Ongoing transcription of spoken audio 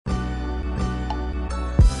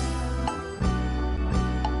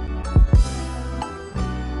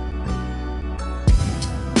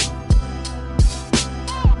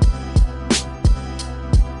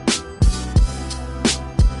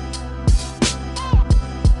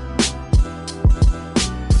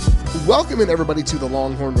Welcome in, everybody, to the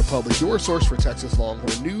Longhorn Republic, your source for Texas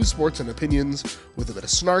Longhorn news, sports, and opinions with a bit of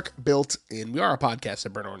snark built in. We are a podcast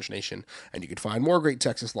at Burnt Orange Nation, and you can find more great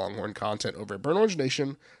Texas Longhorn content over at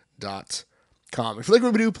burntorangenation.com. If you like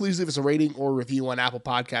what we do, please leave us a rating or review on Apple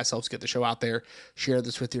Podcasts. Helps get the show out there. Share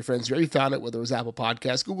this with your friends. You already found it, whether it was Apple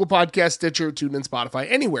Podcasts, Google Podcasts, Stitcher, TuneIn, Spotify,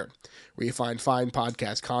 anywhere where you find fine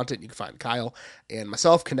podcast content. You can find Kyle and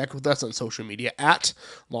myself. Connect with us on social media at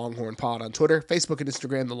Longhorn Pod on Twitter, Facebook, and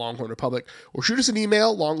Instagram, The Longhorn Republic, or shoot us an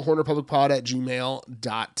email,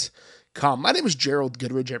 longhornrepublicpod@gmail.com. My name is Gerald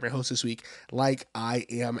Goodridge. I'm your host this week, like I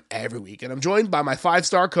am every week. And I'm joined by my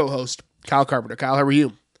five-star co-host, Kyle Carpenter. Kyle, how are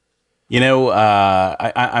you? You know,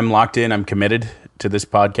 I'm locked in. I'm committed to this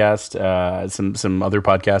podcast. Some other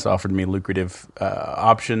podcasts offered me lucrative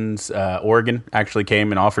options. Oregon actually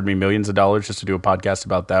came and offered me millions of dollars just to do a podcast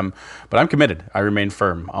about them. But I'm committed. I remain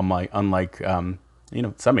firm. Unlike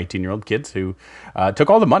some 18-year-old kids who took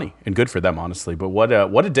all the money, and good for them, honestly. But what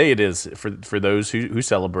a day it is for those who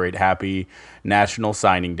celebrate Happy National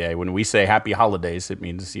Signing Day. When we say Happy Holidays, it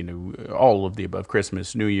means all of the above: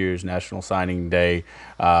 Christmas, New Year's, National Signing Day,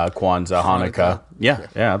 Kwanzaa, Hanukkah. Yeah,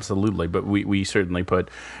 absolutely. But we certainly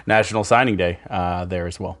put National Signing Day there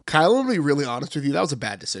as well. Kyle, I'm going to be really honest with you. That was a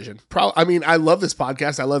bad decision. I love this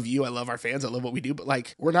podcast. I love you. I love our fans. I love what we do. But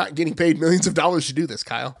we're not getting paid millions of dollars to do this,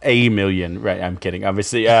 Kyle. $1 million, right? I'm kidding.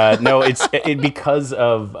 Obviously, no. It's because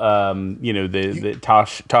of the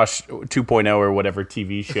Tosh 2.0 or whatever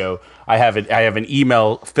TV show. I have an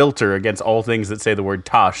email filter against all things that say the word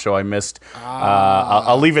Tosh, so I missed.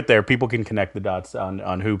 I'll leave it there. People can connect the dots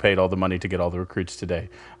on who paid all the money to get all the recruits today,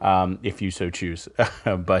 if you so choose.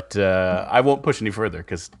 But I won't push any further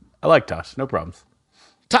because I like Tosh. No problems.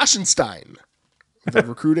 Toshenstein, the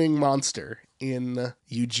recruiting monster in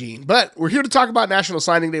Eugene. But we're here to talk about National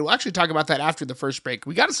Signing Day. We'll actually talk about that after the first break.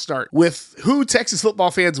 We got to start with who Texas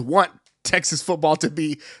football fans want Texas football to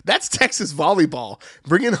be. That's Texas volleyball,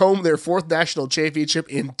 bringing home their fourth national championship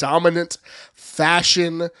in dominant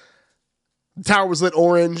fashion. The tower was lit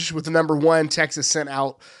orange with the number 1. Texas sent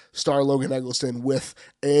out star Logan Eggleston with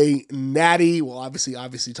a natty. We'll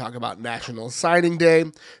obviously talk about National Signing Day.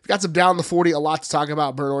 We've got some down the 40, a lot to talk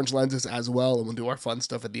about, burnt orange lenses as well, and we'll do our fun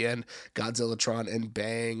stuff at the end, Godzillatron and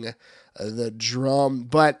bang the drum.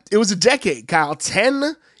 But it was a decade, Kyle,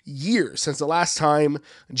 10 years since the last time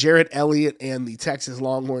Jarrett Elliott and the Texas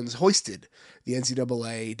Longhorns hoisted the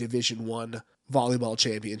NCAA Division I volleyball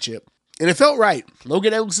championship. And it felt right.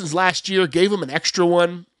 Logan Eggleston's last year gave him an extra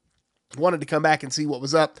one. Wanted to come back and see what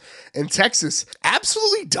was up. And Texas,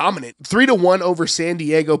 absolutely dominant. 3-1 over San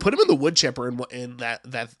Diego. Put him in the wood chipper in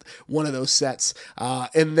that one of those sets.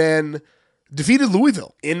 And then defeated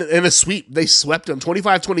Louisville in a sweep. They swept them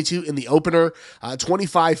 25-22 in the opener,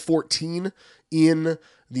 25-14 in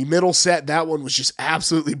the middle set. That one was just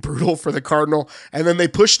absolutely brutal for the Cardinal. And then they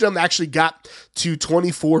pushed them, actually got to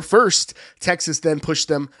 24 first. Texas then pushed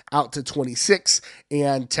them out to 26,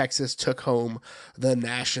 and Texas took home the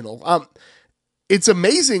national. It's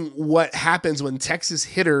amazing what happens when Texas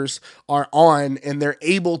hitters are on and they're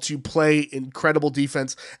able to play incredible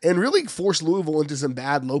defense and really force Louisville into some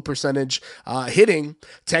bad low percentage hitting.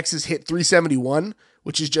 Texas hit 371,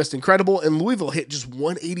 which is just incredible, and Louisville hit just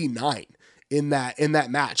 189. In that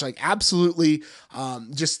match. Absolutely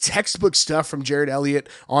just textbook stuff from Jarrett Elliott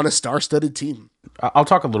on a star-studded team. I'll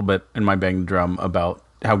talk a little bit in my bang drum about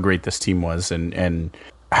how great this team was and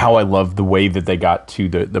how I love the way that they got to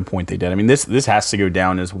the point they did. I mean, this has to go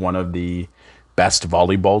down as one of the best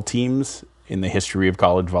volleyball teams in the history of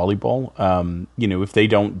college volleyball. If they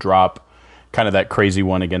don't drop kind of that crazy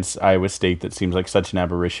one against Iowa State that seems like such an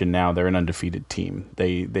aberration now, they're an undefeated team.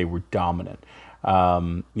 They were dominant.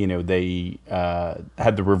 They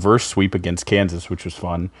had the reverse sweep against Kansas, which was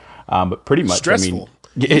fun, but pretty much stressful.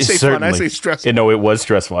 You say fun, I say stressful. No, it was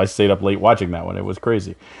stressful. I stayed up late watching that one. It was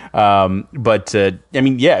crazy. It was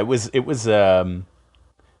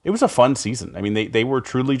a fun season. I mean, they were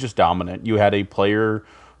truly just dominant. You had a player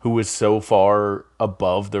who was so far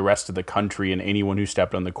above the rest of the country and anyone who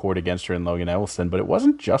stepped on the court against her in Logan Eggleston. But it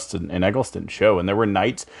wasn't just an Eggleston show. And there were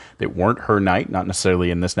nights that weren't her night, not necessarily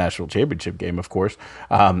in this national championship game, of course.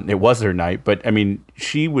 It was her night. But, I mean,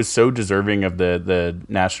 she was so deserving of the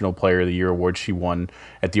National Player of the Year award she won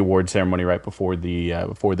at the award ceremony right before the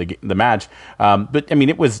match. But, I mean,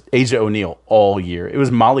 it was Asia O'Neal all year. It was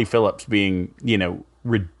Molly Phillips being,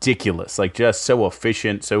 ridiculous, just so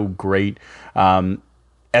efficient, so great.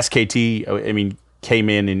 SKT, I mean, came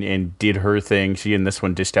in and did her thing. She in this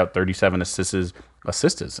one dished out 37 assists,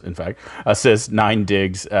 9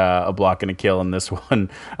 digs, a block and a kill in this one.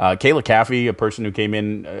 Kayla Caffey, a person who came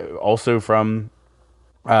in also from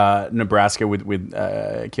Nebraska with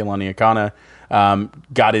Kehlani Akana,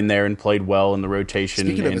 got in there and played well in the rotation.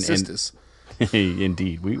 Speaking of assistants.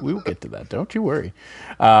 Indeed, we will get to that. Don't you worry.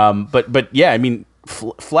 But yeah, I mean,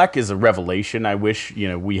 Fleck is a revelation. I wish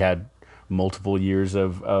we had multiple years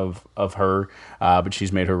of her, but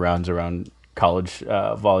she's made her rounds around college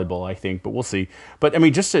volleyball, I think. But we'll see. But I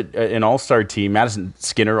mean, just an all-star team. Madison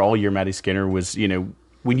Skinner, all year. Maddie Skinner was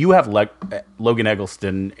when you have Logan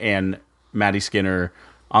Eggleston and Maddie Skinner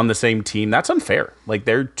on the same team, that's unfair. Like,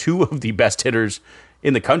 they're two of the best hitters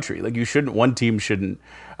in the country. Like, one team shouldn't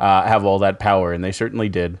have all that power, and they certainly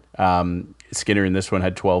did. Skinner in this one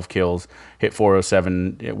had 12 kills, hit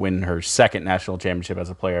 407, win her second national championship as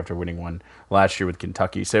a player after winning one last year with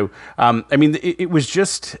Kentucky. So, I mean, it was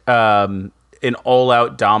just an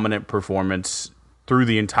all-out dominant performance through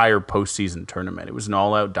the entire postseason tournament. It was an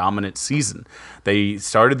all-out dominant season. They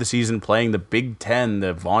started the season playing the Big Ten,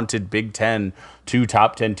 the vaunted Big Ten, 2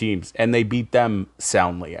 top 10 teams, and they beat them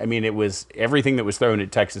soundly. I mean, it was everything that was thrown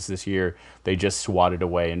at Texas this year, they just swatted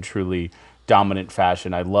away in truly dominant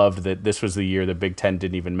fashion. I loved that this was the year the Big Ten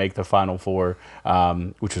didn't even make the Final Four,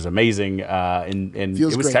 which was amazing. And it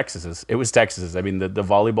was great. Texas's. It was Texas's. I mean, the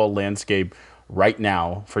volleyball landscape right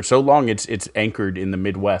now, for so long, it's anchored in the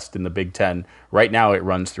Midwest in the Big Ten. Right now, it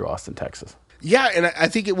runs through Austin, Texas. Yeah, and I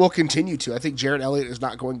think it will continue to. I think Jared Elliott is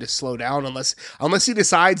not going to slow down unless he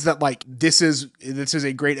decides that like this is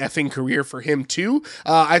a great effing career for him too.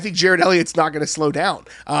 I think Jared Elliott's not going to slow down.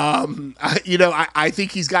 I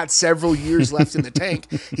think he's got several years left in the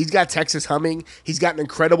tank. He's got Texas humming. He's got an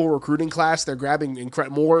incredible recruiting class. They're grabbing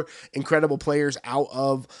more incredible players out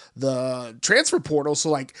of the transfer portal.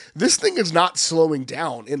 So like this thing is not slowing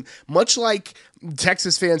down. And much like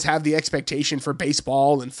Texas fans have the expectation for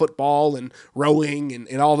baseball and football and rowing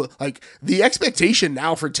and all the expectation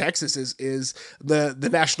now for Texas is the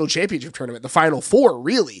national championship tournament, the Final Four,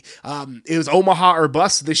 really. It was Omaha or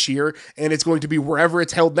bust this year, and it's going to be wherever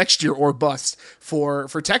it's held next year or bust for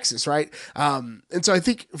Texas, right? And so I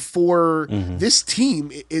think for this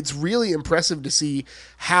team, it's really impressive to see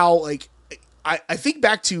how I think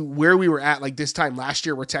back to where we were at like this time last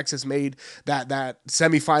year where Texas made that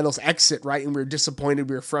semifinals exit, right? And we were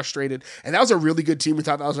disappointed. We were frustrated. And that was a really good team. We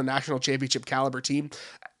thought that was a national championship caliber team.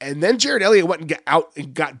 And then Jared Elliott went and got out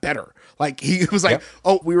and got better. Like he was like,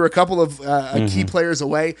 we were a couple of key players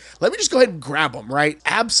away. Let me just go ahead and grab them, right?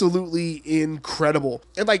 Absolutely incredible.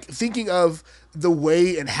 And like thinking of the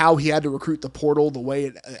way and how he had to recruit the portal, the way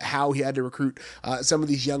and how he had to recruit some of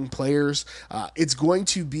these young players, it's going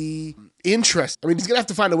to be interesting. I mean, he's going to have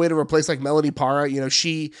to find a way to replace like Melanie Parra.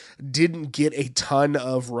 She didn't get a ton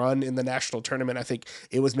of run in the national tournament. I think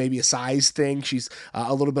it was maybe a size thing. She's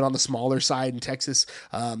a little bit on the smaller side, and Texas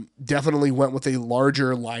definitely went with a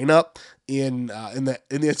larger lineup in the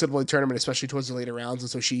NCAA tournament, especially towards the later rounds. And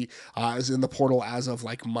so she is in the portal as of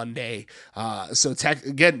like Monday. So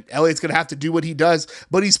again, Elliott's going to have to do what he does,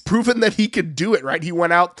 but he's proven that he could do it, right? He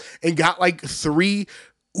went out and got like 3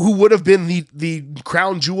 who would have been the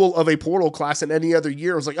crown jewel of a portal class in any other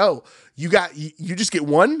year. It was like, oh, you just get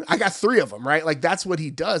 1? I got 3 of them, right? Like that's what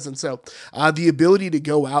he does. And so the ability to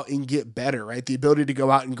go out and get better, right? The ability to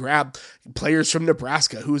go out and grab players from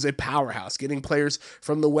Nebraska, who is a powerhouse, getting players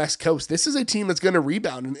from the West Coast. This is a team that's going to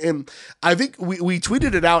rebound. And I think we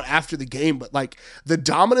tweeted it out after the game, but like the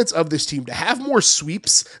dominance of this team to have more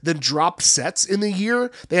sweeps than dropped sets in the year.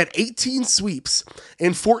 They had 18 sweeps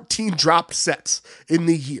and 14 dropped sets in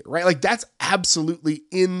the year, right? Like that's absolutely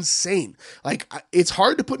insane. Like it's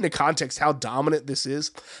hard to put into context how dominant this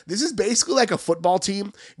is. This is basically like a football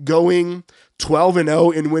team going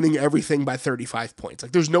 12-0 and winning everything by 35 points.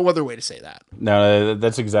 Like there's no other way to say that. No,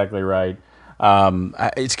 that's exactly right.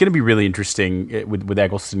 It's going to be really interesting with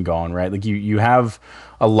Eggleston gone, right? Like you have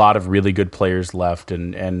a lot of really good players left,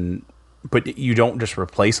 but you don't just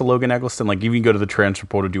replace a Logan Eggleston. Like you can go to the transfer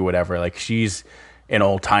portal, do whatever. Like she's an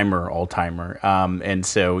all-timer. And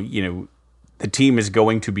so, the team is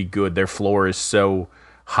going to be good. Their floor is so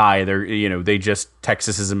high.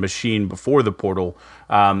 Texas is a machine before the portal.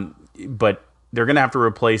 But they're going to have to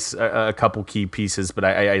replace a couple key pieces, but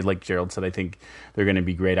I like Gerald said, I think they're going to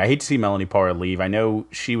be great. I hate to see Melanie Parra leave. I know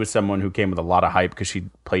she was someone who came with a lot of hype because she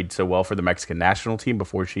played so well for the Mexican national team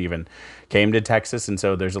before she even came to Texas, and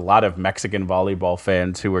so there's a lot of Mexican volleyball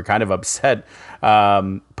fans who were kind of upset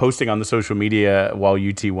posting on the social media while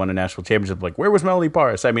UT won a national championship, like, where was Melanie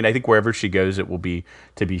Parra? So, I mean, I think wherever she goes, it will be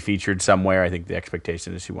to be featured somewhere. I think the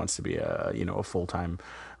expectation is she wants to be a full-time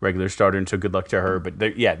regular starter, and so good luck to her. But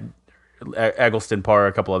Eggleston, Parra,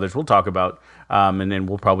 a couple others we'll talk about, and then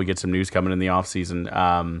we'll probably get some news coming in the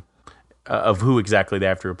offseason. of who exactly they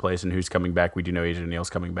have to replace and who's coming back. We do know Asia Neal's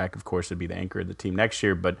coming back, of course, to be the anchor of the team next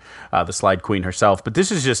year, but the slide queen herself. But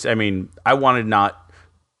this is just, I mean, I want to not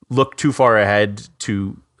look too far ahead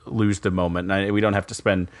to lose the moment. And we don't have to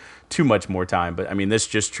spend too much more time, but I mean, this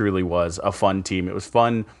just truly was a fun team. It was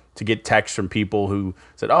fun to get texts from people who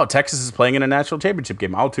said, oh, Texas is playing in a national championship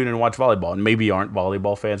game. I'll tune in and watch volleyball. And maybe aren't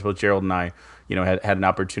volleyball fans. Both Gerald and I, had an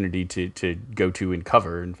opportunity to go to and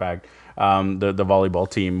cover, in fact, the volleyball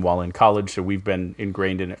team while in college. So we've been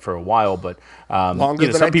ingrained in it for a while. But longer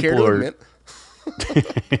than some I'd care people to are. admit.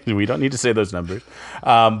 We don't need to say those numbers.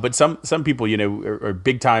 But some people, are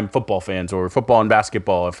big time football fans or football and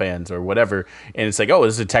basketball fans or whatever. And it's like, oh,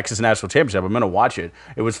 this is a Texas national championship. I'm going to watch it.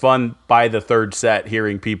 It was fun by the third set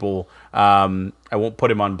hearing people. I won't put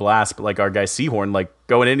him on blast, but like our guy Seahorn, like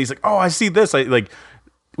going in, he's like, oh, I see this. I like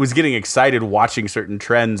was getting excited watching certain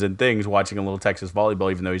trends and things, watching a little Texas volleyball,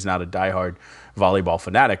 even though he's not a diehard volleyball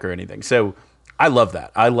fanatic or anything. So I love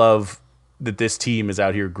that. I love that this team is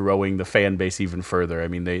out here growing the fan base even further. I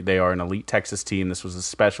mean, they are an elite Texas team. This was a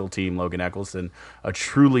special team. Logan Eccleston, a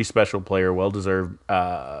truly special player, well-deserved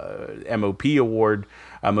MOP award,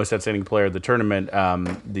 most outstanding player of the tournament,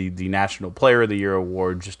 the National Player of the Year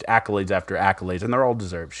award, just accolades after accolades, and they're all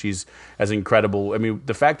deserved. She's as incredible. I mean,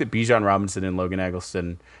 the fact that Bijan Robinson and Logan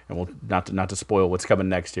Eccleston, and we'll not to spoil what's coming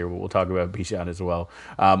next year, but we'll talk about Bijan as well.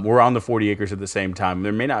 We're on the 40 acres at the same time.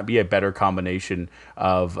 There may not be a better combination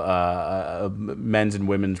of men's and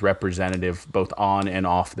women's representative, both on and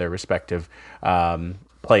off their respective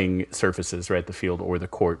playing surfaces, right, the field or the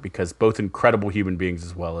court, because both incredible human beings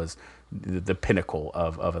as well as the pinnacle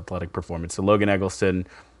of athletic performance. So Logan Eccleston,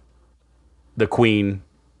 the queen,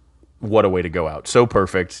 what a way to go out. So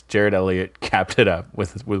perfect. Jared Elliott capped it up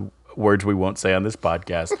with words we won't say on this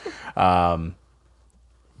podcast. But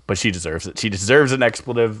she deserves it. She deserves an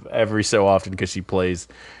expletive every so often because she plays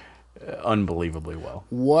unbelievably well.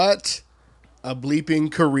 What a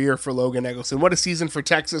bleeping career for Logan Eccleston. What a season for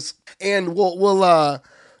Texas. And we'll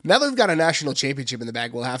now that we've got a national championship in the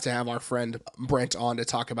bag, we'll have to have our friend Brent on to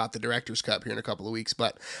talk about the Director's Cup here in a couple of weeks.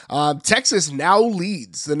 But Texas now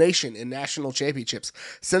leads the nation in national championships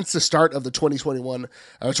since the start of the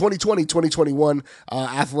 2020-2021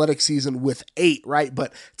 athletic season with 8, right?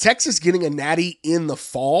 But Texas getting a natty in the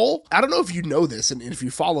fall. I don't know if you know this, and if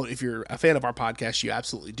you're a fan of our podcast, you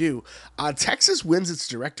absolutely do. Texas wins its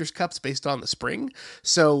Director's Cups based on the spring.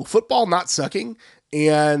 So football not sucking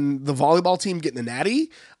and the volleyball team getting a natty.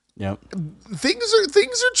 Yep. Things are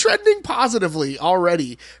trending positively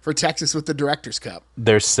already for Texas with the Director's Cup.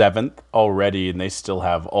 They're 7th already, and they still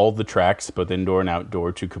have all the tracks, both indoor and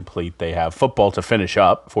outdoor, to complete. They have football to finish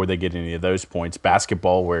up before they get any of those points.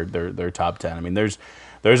 Basketball, where they're top 10. I mean, there's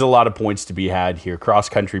a lot of points to be had here. Cross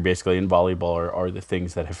country, basically, and volleyball are the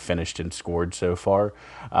things that have finished and scored so far,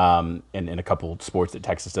 and in a couple of sports that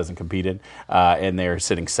Texas doesn't compete in, and they're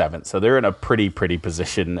sitting 7th. So they're in a pretty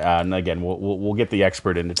position. And again, we'll get the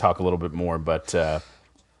expert in to talk a little bit more, but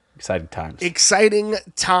exciting times. Exciting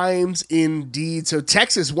times indeed. So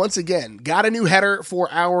Texas, once again, got a new header for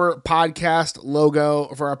our podcast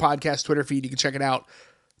logo, for our podcast Twitter feed. You can check it out.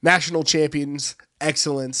 National Champions,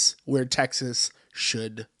 Excellence, where Texas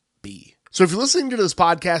should be. So if you're listening to this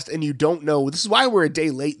podcast and you don't know, this is why we're a day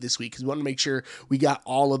late this week, because we want to make sure we got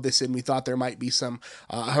all of this in. We thought there might be some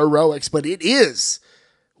heroics, but it is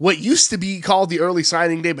what used to be called the early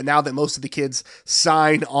signing day, but now that most of the kids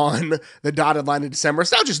sign on the dotted line in December,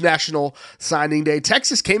 it's now just National Signing Day.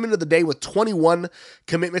 Texas came into the day with 21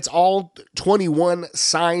 commitments. All 21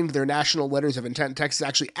 signed their national letters of intent. Texas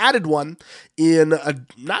actually added one in a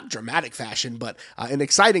not dramatic fashion, but an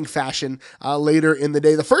exciting fashion later in the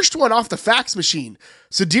day. The first one off the fax machine,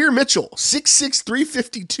 Sadir Mitchell, 6'6",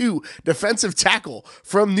 352 defensive tackle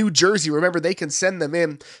from New Jersey. Remember, they can send them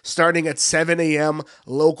in starting at 7 a.m.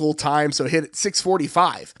 local time, so hit at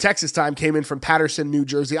 6:45. Texas time came in from Patterson, New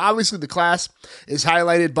Jersey. Obviously, the class is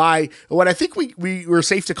highlighted by what I think we were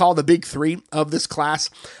safe to call the big three of this class.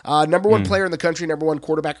 Number one player in the country, number one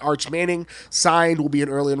quarterback Arch Manning, signed, will be an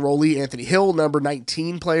early enrollee. Anthony Hill, number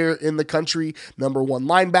 19 player in the country, number one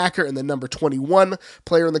linebacker, and then number 21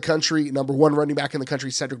 player in the country, number one running back in the country,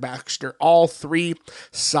 Cedric Baxter. All three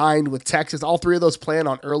signed with Texas. All three of those plan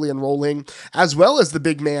on early enrolling, as well as the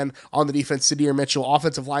big man on the defense, Sadir Mitchell,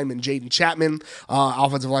 offensive lineman Jaden Chapman,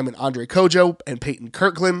 offensive lineman Andre Kojo and Peyton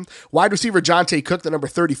Kirkland, wide receiver Jonte Cook, the number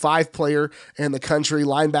 35 player in the country,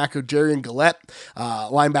 linebacker Darian Gillette,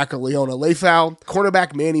 linebacker Leona Leifau,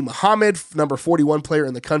 cornerback Manny Muhammad, number 41 player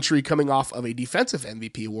in the country, coming off of a defensive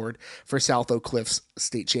MVP award for South Oak Cliffs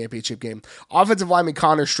state championship game, offensive lineman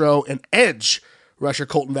Connor Stroh, and edge rusher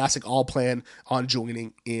Colton Vasek all plan on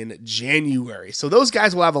joining in January. So those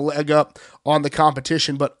guys will have a leg up on the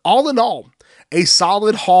competition, but all in all, a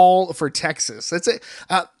solid haul for Texas. That's it.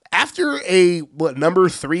 After a number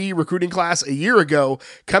 3 recruiting class a year ago,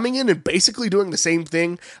 coming in and basically doing the same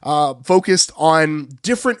thing, focused on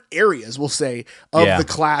different areas, we'll say, of the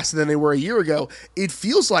class than they were a year ago, it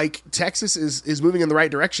feels like Texas is moving in the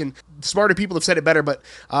right direction. Smarter people have said it better, but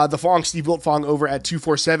Steve Wiltfong over at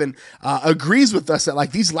 247 agrees with us that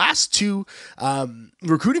like these last 2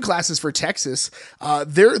 recruiting classes for Texas,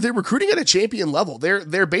 they're recruiting at a champion level.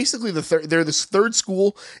 They're basically they're this third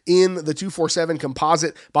school in the 247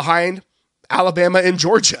 composite behind Alabama and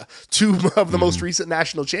Georgia, 2 of the most recent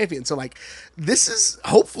national champions. So like this is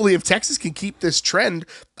hopefully, if Texas can keep this trend,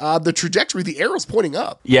 the trajectory, the arrow's pointing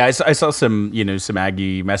up. Yeah, I saw some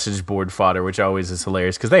Aggie message board fodder, which always is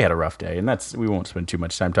hilarious because they had a rough day, and we won't spend too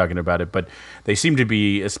much time talking about it, but they seem to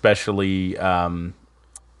be especially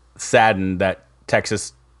saddened that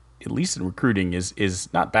Texas, at least in recruiting, is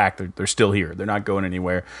not back. They're still here. They're not going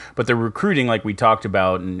anywhere. But they're recruiting, like we talked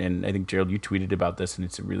about, and I think, Gerald, you tweeted about this, and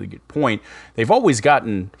it's a really good point. They've always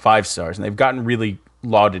gotten 5 stars, and they've gotten really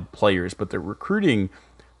lauded players, but they're recruiting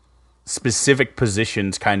specific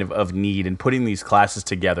positions kind of need and putting these classes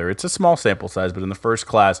together. It's a small sample size, but in the first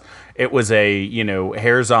class, it was a,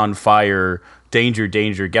 hairs on fire, danger,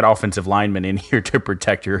 get offensive linemen in here to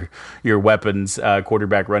protect your weapons,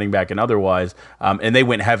 quarterback, running back, and otherwise. And they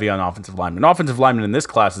went heavy on offensive linemen. Offensive linemen in this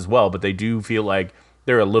class as well, but they do feel like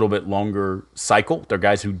they're a little bit longer cycle. They're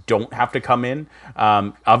guys who don't have to come in.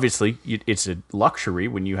 Obviously, it's a luxury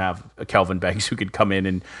when you have a Kelvin Banks who could come in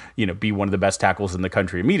and be one of the best tackles in the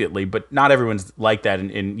country immediately. But not everyone's like that,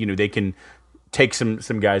 and they can take some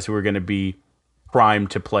guys who are going to be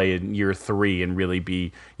primed to play in year 3 and really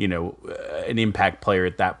be an impact player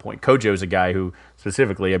at that point. Kojo's a guy who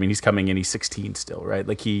specifically, he's coming in, he's 16 still, right?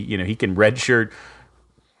 Like he can redshirt,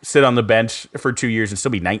 sit on the bench for 2 years and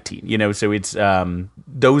still be 19, so it's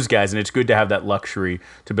those guys, and it's good to have that luxury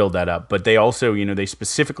to build that up. But they also, they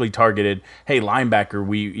specifically targeted, hey, linebacker,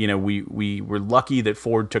 we were lucky that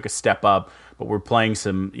Ford took a step up, but we're playing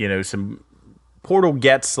some portal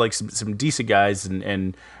gets, like some decent guys,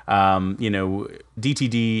 and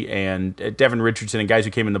DTD and Devin Richardson and guys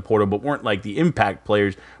who came in the portal but weren't like the impact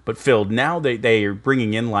players, but filled. Now they are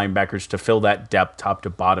bringing in linebackers to fill that depth top to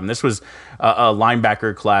bottom. This was a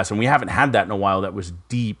linebacker class, and we haven't had that in a while, that was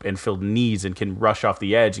deep and filled needs and can rush off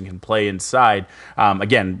the edge and can play inside.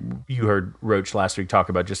 Again, you heard Roach last week talk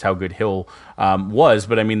about just how good Hill was,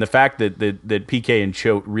 but the fact that PK and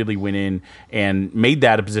Choate really went in and made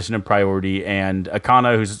that a position of priority, and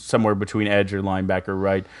Akana, who's somewhere between edge or linebacker,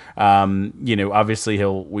 right? Obviously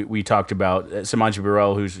we talked about Samaje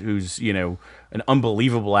Burrell, who's an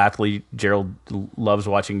unbelievable athlete. Gerald loves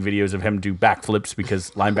watching videos of him do backflips because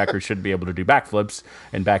linebackers should be able to do backflips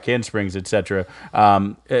and back handsprings, etc.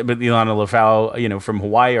 But Ilana Lafau, from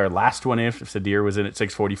Hawaii, our last one, if Sadir was in at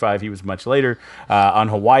 6:45, he was much later on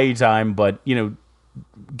Hawaii time. But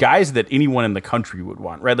guys that anyone in the country would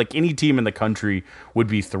want, right? Like any team in the country would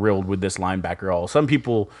be thrilled with this linebacker haul. Some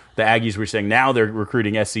people, the Aggies, were saying now they're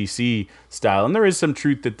recruiting SEC style, and there is some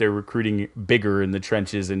truth that they're recruiting bigger in the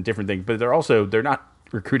trenches and different things, but they're not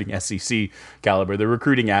recruiting SEC caliber. They're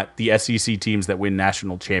recruiting at the SEC teams that win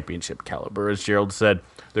national championship caliber. As Gerald said,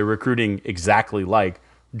 they're recruiting exactly like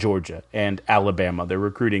Georgia and Alabama. They're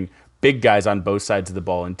recruiting big guys on both sides of the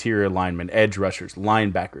ball, interior linemen, edge rushers,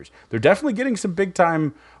 linebackers. They're definitely getting some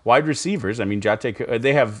big-time wide receivers. Jate,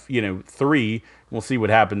 they have, 3. We'll see what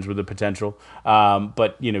happens with the potential.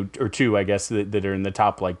 But, or 2, I guess, that are in the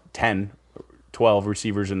top, 10, 12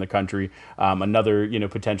 receivers in the country. Another,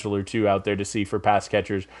 potential or 2 out there to see for pass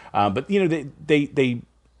catchers. But, they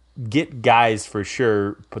get guys for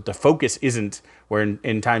sure, but the focus isn't where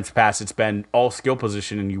in times past it's been all skill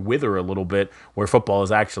position and you wither a little bit, where football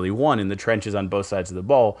is actually won in the trenches on both sides of the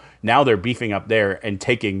ball. Now they're beefing up there and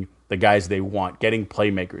taking the guys they want, getting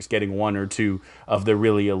playmakers, getting 1 or 2 of the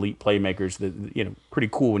really elite playmakers that, pretty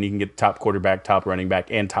cool when you can get top quarterback, top running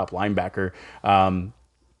back, and top linebacker.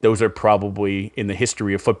 Those are probably, in the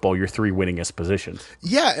history of football, your 3 winningest positions.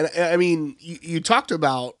 Yeah, and you talked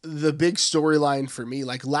about the big storyline for me.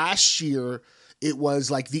 Like last year, it was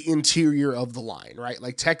like the interior of the line, right?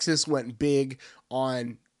 Like Texas went big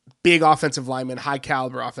on big offensive linemen, high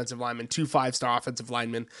caliber offensive linemen, 2 5-star offensive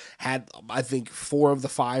linemen. Had, I think, 4 of the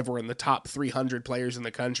 5 were in the top 300 players in the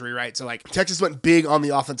country, right? So like Texas went big on the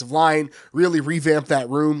offensive line, really revamped that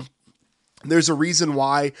room. There's a reason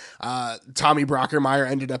why Tommy Brockermeyer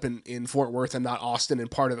ended up in Fort Worth and not Austin, and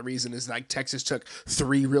part of the reason is like Texas took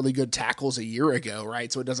 3 really good tackles a year ago,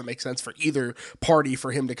 right? So it doesn't make sense for either party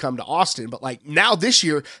for him to come to Austin. But like now this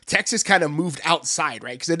year, Texas kind of moved outside,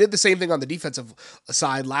 right? Because they did the same thing on the defensive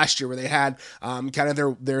side last year where they had kind of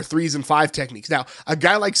their 3s and 5 techniques. Now, a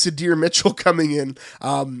guy like Sadir Mitchell coming in,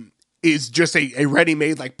 is just a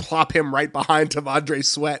ready-made, like plop him right behind Tavondre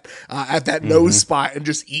Sweat at that nose spot and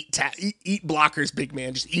just eat blockers, big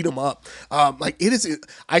man, just eat them up. Like it is.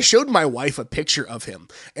 I showed my wife a picture of him,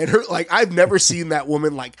 and her like I've never seen that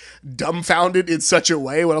woman like dumbfounded in such a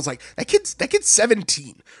way. When I was like, that kid's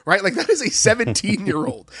 17, right? Like that is a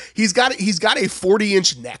 17-year-old. He's got a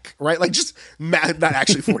 40-inch neck, right? Like just not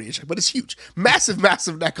actually 40-inch, but it's huge, massive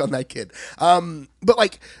neck on that kid. But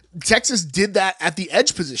like Texas did that at the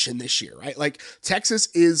edge position this year, right? Like Texas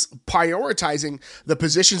is prioritizing the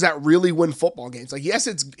positions that really win football games. Like, yes,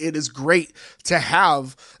 it is great to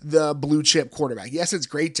have the blue chip quarterback. Yes, it's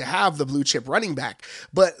great to have the blue chip running back,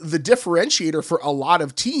 but the differentiator for a lot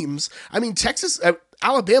of teams, I mean,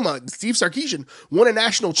 Alabama, Steve Sarkisian won a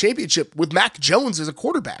national championship with Mac Jones as a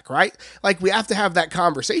quarterback, right? Like we have to have that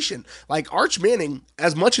conversation. Like Arch Manning,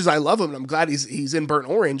 as much as I love him, and I'm glad he's in burnt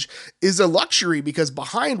orange, is a luxury because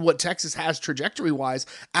behind what Texas has trajectory-wise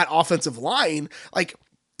at offensive line, like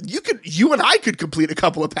you and I could complete a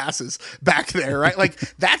couple of passes back there, right? Like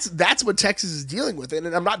that's what Texas is dealing with. And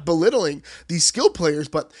I'm not belittling these skill players,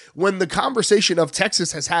 but when the conversation of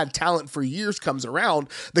Texas has had talent for years comes around,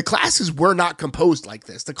 the classes were not composed like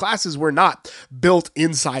this. The classes were not built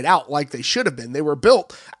inside out like they should have been. They were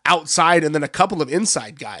built outside and then a couple of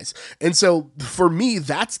inside guys. And so for me,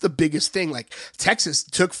 that's the biggest thing. Like Texas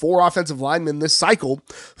took 4 offensive linemen this cycle.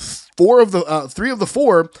 3 of the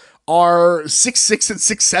 4 are 6'6" and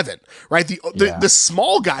 6'7", right? The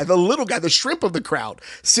small guy, the little guy, the shrimp of the crowd,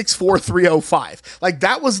 6'4", 305. Like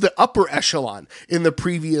that was the upper echelon in the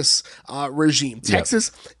previous regime.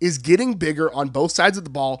 Texas is getting bigger on both sides of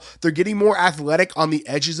the ball. They're getting more athletic on the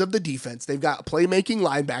edges of the defense. They've got playmaking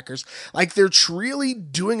linebackers. Like they're really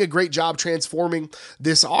doing a great job transforming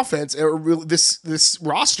this offense or this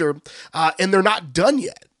roster, and they're not done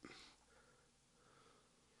yet.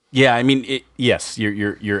 Yeah, I mean, yes,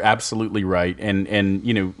 you're absolutely right, and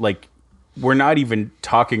you know, like we're not even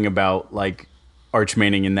talking about like Arch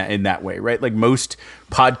Manning in that way, right? Like most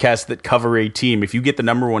podcasts that cover a team, if you get the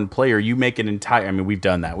number 1 player, you make an entire. I mean, we've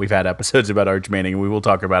done that. We've had episodes about Arch Manning, and we will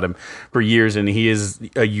talk about him for years. And he is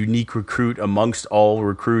a unique recruit amongst all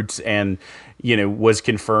recruits, and you know was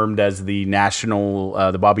confirmed as the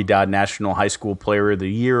the Bobby Dodd National High School Player of the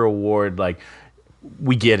Year award, like.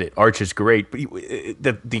 We get it. Arch is great. But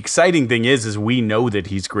the exciting thing is we know that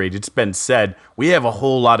he's great. It's been said. We have a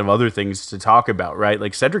whole lot of other things to talk about, right?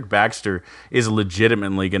 Like Cedric Baxter is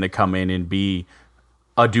legitimately going to come in and be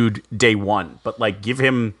a dude day one. But like give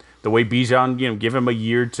him the way Bijan, give him a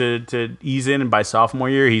year to ease in. And by sophomore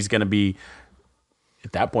year, he's going to be,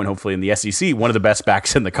 at that point, hopefully in the SEC, one of the best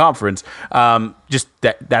backs in the conference. Just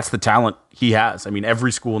that's the talent he has. I mean,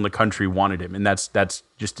 every school in the country wanted him, and that's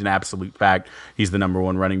just an absolute fact. He's the number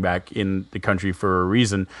 1 running back in the country for a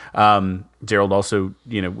reason. Gerald also,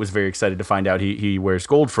 was very excited to find out he wears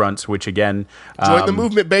gold fronts, which again, join the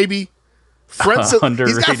movement, baby. Fronts,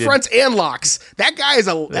 he's got fronts and locks. That guy is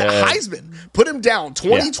a Heisman. Put him down.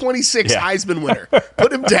 2026 Heisman winner.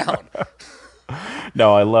 Put him down.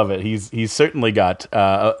 No, I love it. He's certainly got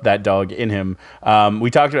that dog in him. We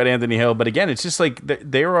talked about Anthony Hill, but again, it's just like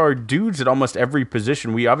there are dudes at almost every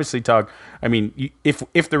position. We obviously talk. I mean,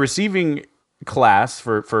 if the receiving class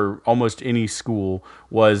for almost any school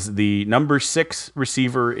was the number 6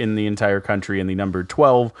 receiver in the entire country and the number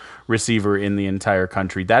 12 receiver in the entire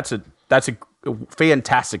country, that's a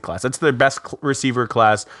fantastic class. That's the best receiver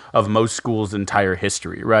class of most schools' entire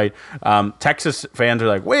history, right? Texas fans are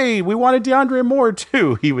like, wait, we wanted DeAndre Moore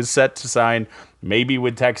too. He was set to sign maybe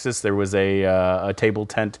with Texas. There was a table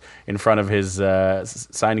tent in front of his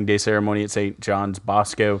signing day ceremony at St. John's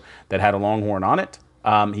Bosco that had a Longhorn on it.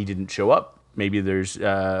 He didn't show up. Maybe there's,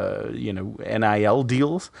 NIL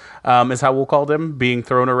deals, is how we'll call them, being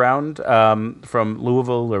thrown around from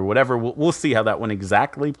Louisville or whatever. We'll see how that one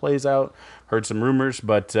exactly plays out. Heard some rumors,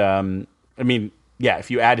 but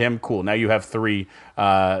if you add him, cool. Now you have 3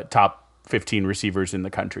 top 15 receivers in the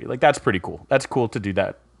country. Like that's pretty cool. That's cool to do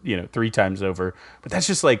that, 3 times over. But that's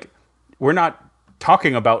just like we're not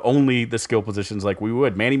talking about only the skill positions like we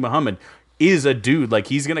would. Manny Muhammad is a dude, like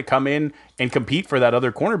he's going to come in and compete for that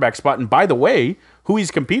other cornerback spot. And by the way, who he's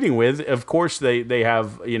competing with, of course, they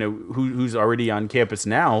have, who's already on campus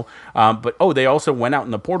now. But they also went out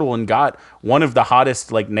in the portal and got one of the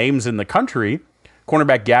hottest like names in the country,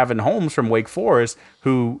 cornerback Gavin Holmes from Wake Forest,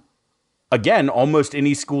 who, again, almost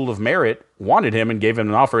any school of merit wanted him and gave him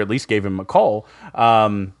an offer, at least gave him a call.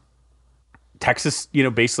 Texas,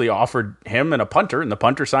 basically offered him and a punter, and the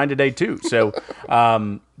punter signed today too. So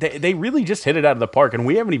they really just hit it out of the park. And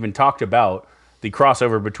we haven't even talked about the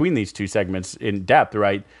crossover between these two segments in depth,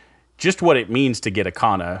 right? Just what it means to get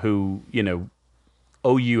Akana, who,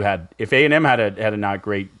 OU had, if A&M had a not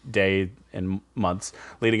great day and months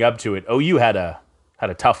leading up to it, OU had a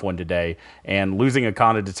tough one today, and losing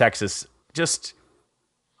Akana to Texas just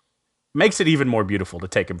makes it even more beautiful to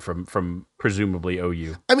take him from presumably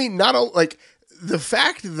OU. I mean, not only like the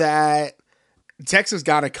fact that Texas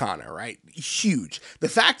got Akana, right? Huge. The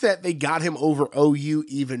fact that they got him over OU,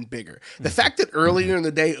 even bigger. The fact that earlier in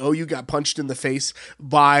the day, OU got punched in the face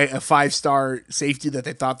by a 5-star safety that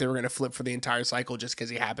they thought they were going to flip for the entire cycle just because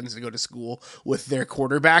he happens to go to school with their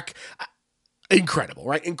quarterback. Incredible,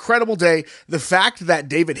 right? Incredible day. The fact that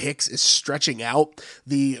David Hicks is stretching out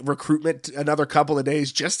the recruitment another couple of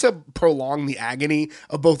days just to prolong the agony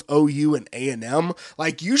of both OU and A&M.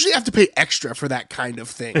 Like, you usually have to pay extra for that kind of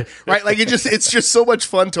thing, right? Like, it's just so much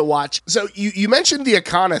fun to watch. So you mentioned the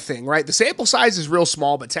Akana thing, right? The sample size is real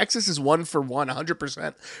small, but Texas is 1-for-1,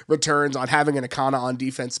 100% returns on having an Akana on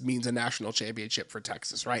defense means a national championship for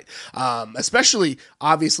Texas, right? Especially,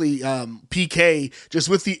 obviously, PK,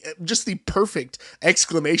 just the perfect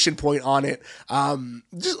exclamation point on it.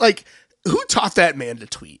 Just like, who taught that man to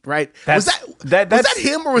tweet, right? Was that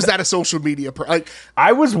him, or was that a social media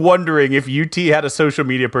I was wondering if UT had a social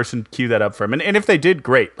media person cue that up for him. And if they did,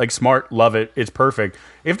 great. Like, smart, love it. It's perfect.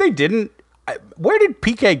 If they didn't, where did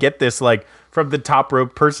PK get this, like, from the top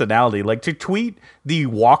rope personality? Like, to tweet the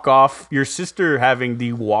walk-off, your sister having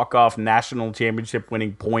the walk-off national championship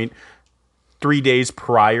winning point 3 days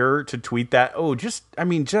prior to tweet that.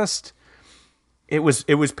 It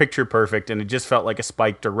was picture perfect, and it just felt like a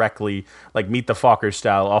spike directly, like Meet the Fokker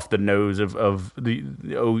style, off the nose of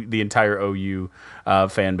the entire OU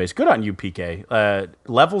fan base. Good on you, PK.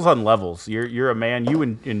 Levels on levels. You're a man. You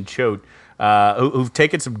and Choate who've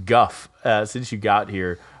taken some guff since you got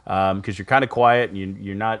here, because you're kind of quiet and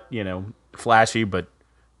you're not flashy, but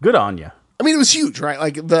good on you. I mean, it was huge, right?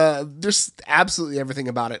 Like, just absolutely everything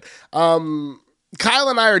about it. Kyle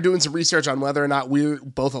and I are doing some research on whether or not we're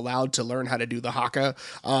both allowed to learn how to do the haka.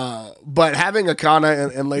 But having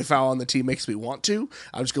Akana and Leifau on the team makes me want to.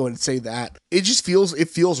 I'll just go and say that. It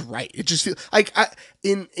feels right. It just feels like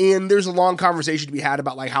there's a long conversation to be had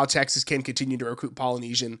about like how Texas can continue to recruit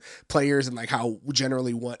Polynesian players, and like how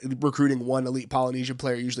generally recruiting one elite Polynesian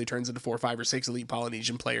player usually turns into 4, 5, or 6 elite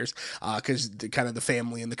Polynesian players, because kind of the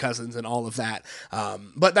family and the cousins and all of that.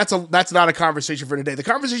 But that's not a conversation for today. The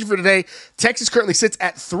conversation for today, Texas currently sits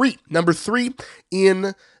at number 3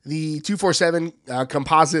 in the 247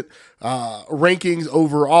 composite rankings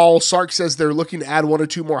overall. Sark says they're looking to add 1 or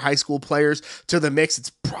 2 more high school players to the mix. It's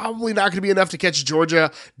probably not going to be enough to catch Georgia,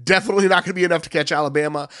 definitely not going to be enough to catch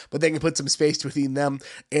Alabama, but they can put some space between them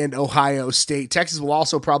and Ohio State. Texas will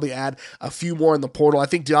also probably add a few more in the portal. I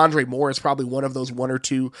think DeAndre Moore is probably one of those 1 or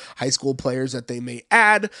 2 high school players that they may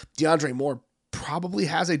add. DeAndre Moore probably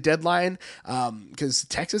has a deadline, because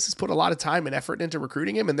Texas has put a lot of time and effort into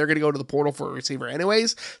recruiting him, and they're going to go to the portal for a receiver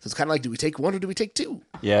anyways. So it's kind of like, do we take 1 or do we take 2?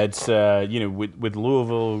 Yeah, it's with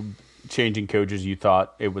Louisville changing coaches, you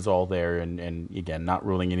thought it was all there, and again, not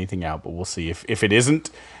ruling anything out, but we'll see. If it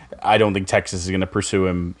isn't, I don't think Texas is going to pursue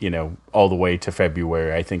him, all the way to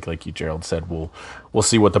February. I think, like you, Gerald, said, we'll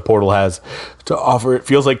see what the portal has to offer. It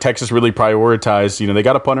feels like Texas really prioritized. They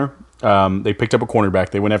got a punter. They picked up a cornerback.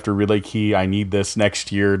 They went after Relay Key. I need this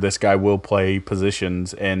next year. This guy will play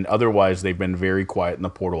positions. And otherwise, they've been very quiet in the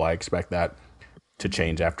portal. I expect that to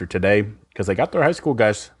change after today, because they got their high school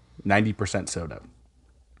guys 90% sewed up.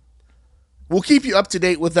 We'll keep you up to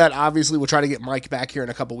date with that. Obviously, we'll try to get Mike back here in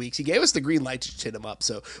a couple weeks. He gave us the green light to hit him up.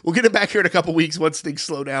 So we'll get him back here in a couple weeks once things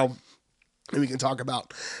slow down, and we can talk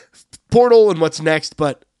about portal and what's next.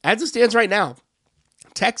 But as it stands right now,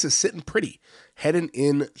 Texas sitting pretty heading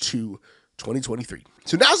into 2023.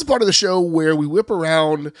 So now's the part of the show where we whip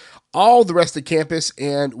around all the rest of campus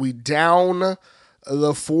and we down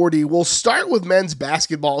the 40. We'll start with men's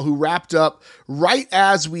basketball, who wrapped up right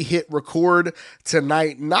as we hit record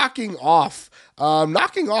tonight, knocking off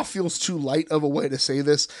feels too light of a way to say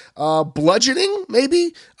this. Bludgeoning,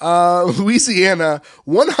 maybe? Louisiana,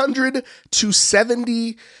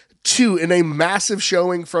 100-72 in a massive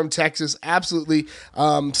showing from Texas. Absolutely.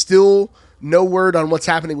 Still no word on what's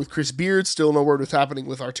happening with Chris Beard. Still no word what's happening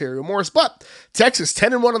with Arterio Morris. But Texas,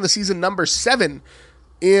 10-1 on the season, number 7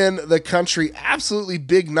 in the country. Absolutely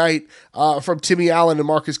big night from Timmy Allen and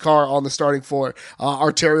Marcus Carr on the starting floor.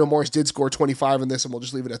 Arterio Morris did score 25 in this, and we'll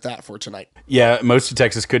just leave it at that for tonight. Yeah, most of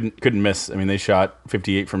Texas couldn't miss. I mean, they shot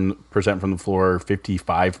 58% from the floor,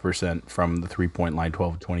 55% from the three-point line,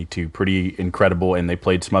 12-22. Pretty incredible, and they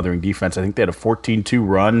played smothering defense. I think they had a 14-2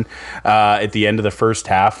 run at the end of the first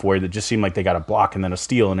half where it just seemed like they got a block and then a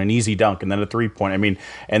steal and an easy dunk and then a three-point. I mean,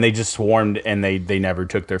 and they just swarmed, and they never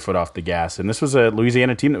took their foot off the gas. And this was a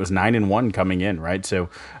Louisiana team that was 9-1 coming in, right? So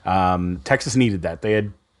Texas needed that. They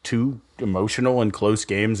had two emotional and close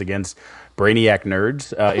games against brainiac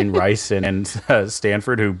nerds in Rice and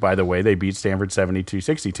Stanford, who, by the way, they beat Stanford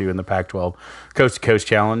 72-62 in the Pac-12 Coast-to-Coast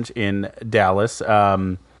Challenge in Dallas.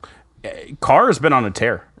 Carr has been on a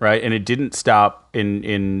tear, right? And it didn't stop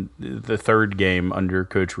in the third game under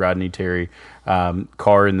Coach Rodney Terry.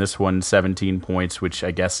 Carr in this one, 17 points, which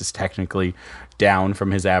I guess is technically down from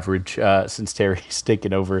his average since Terry's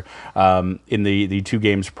taken over. In the two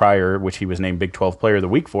games prior, which he was named Big 12 Player of the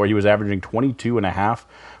Week for, he was averaging 22.5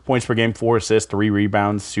 points per game, 4 assists, 3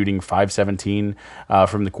 rebounds, shooting .517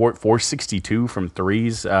 from the court, .462 from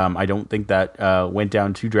threes. I don't think that went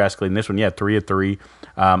down too drastically in this one. Yeah, 3 of 3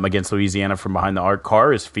 against Louisiana from behind the arc.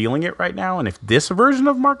 Carr is feeling it right now, and if this version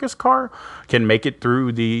of Marcus Carr can make it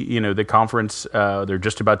through the conference, they're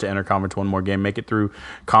just about to enter conference one more game, make it through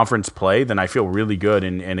conference play, then I feel really good.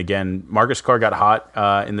 And again, Marcus Carr got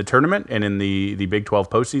hot in the tournament and in the Big 12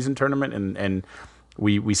 postseason tournament, and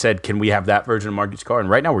we said, can we have that version of Marcus Carr? And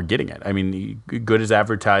right now we're getting it. I mean, good as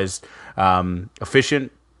advertised,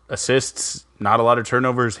 efficient assists, not a lot of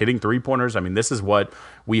turnovers, hitting three-pointers. I mean, this is what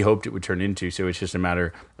we hoped it would turn into. So it's just a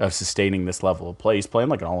matter of sustaining this level of play. He's playing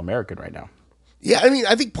like an All-American right now. Yeah, I mean,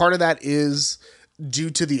 I think part of that is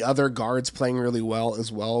due to the other guards playing really well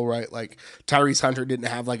as well, right? Like Tyrese Hunter didn't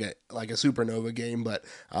have like a supernova game, but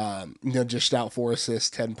just out 4 assists,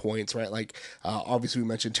 10 points, right? Like obviously we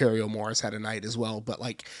mentioned Terrio Morris had a night as well, but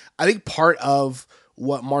like I think part of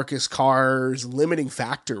what Marcus Carr's limiting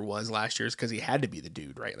factor was last year is because he had to be the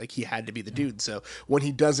dude, right? Like he had to be the dude. So when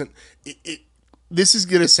he doesn't, this is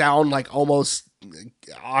going to sound like almost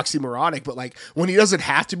oxymoronic, but like when he doesn't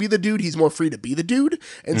have to be the dude, he's more free to be the dude.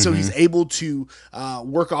 And so he's able to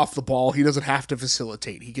work off the ball. He doesn't have to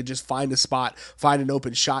facilitate. He can just find a spot, find an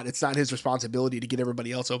open shot. It's not his responsibility to get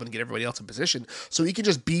everybody else open and get everybody else in position. So he can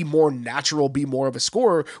just be more natural, be more of a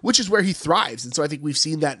scorer, which is where he thrives. And so I think we've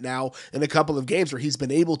seen that now in a couple of games where he's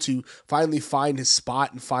been able to finally find his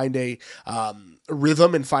spot and find a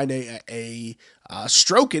rhythm and find a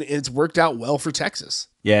stroke, and it's worked out well for Texas.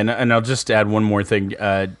 Yeah, and I'll just add one more thing.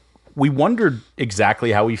 We wondered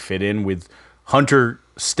exactly how he fit in with Hunter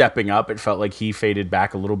stepping up. It felt like he faded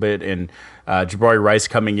back a little bit, and Jabari Rice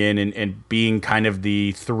coming in and being kind of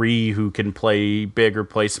the three who can play big or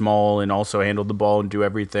play small and also handle the ball and do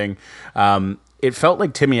everything. It felt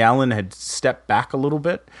like Timmy Allen had stepped back a little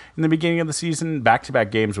bit in the beginning of the season,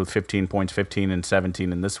 back-to-back games with 15 points, 15 and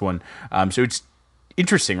 17 in this one. So it's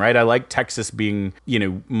interesting, right? I like Texas being,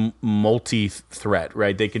 multi-threat,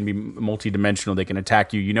 right? They can be multi-dimensional. They can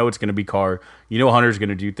attack you. You know it's going to be Carr. You know Hunter's going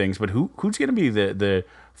to do things, but who's going to be the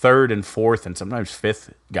third and fourth and sometimes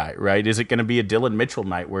fifth guy, right? Is it going to be a Dylan Mitchell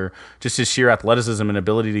night where just his sheer athleticism and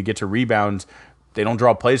ability to get to rebounds, they don't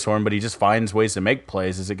draw plays for him, but he just finds ways to make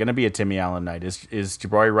plays? Is it going to be a Timmy Allen night? Is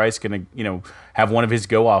Jabari Rice going to, have one of his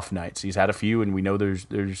go-off nights? He's had a few, and we know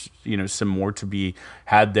there's some more to be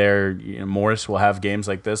had there. Morris will have games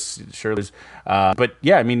like this. Sure, there's, but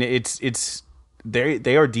yeah, I mean, it's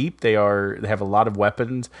they are deep. They have a lot of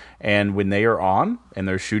weapons, and when they are on and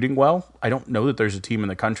they're shooting well, I don't know that there's a team in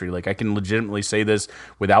the country. Like, I can legitimately say this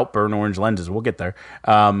without burn orange lenses. We'll get there.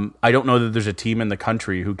 I don't know that there's a team in the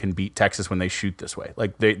country who can beat Texas when they shoot this way.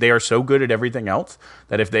 Like, they are so good at everything else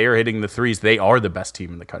that if they are hitting the threes, they are the best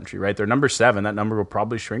team in the country, right? They're number 7. That number will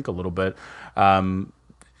probably shrink a little bit.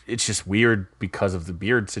 It's just weird because of the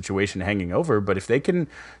Beard situation hanging over. But if they can,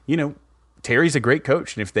 Terry's a great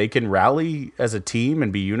coach, and if they can rally as a team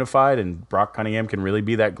and be unified, and Brock Cunningham can really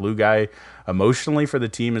be that glue guy emotionally for the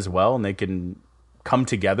team as well, and they can come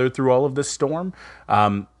together through all of this storm,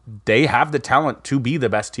 they have the talent to be the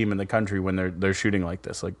best team in the country when they're shooting like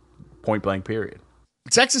this, like point blank period.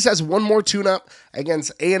 Texas has one more tune-up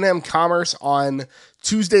against A&M Commerce on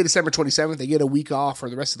Tuesday, December 27th. They get a week off, or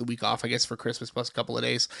the rest of the week off, I guess, for Christmas plus a couple of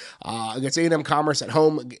days, against A&M Commerce at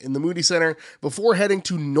home in the Moody Center before heading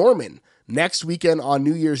to Norman next weekend on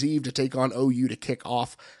New Year's Eve to take on OU to kick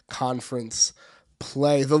off conference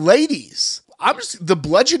play. The ladies, the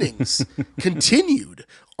bludgeonings continued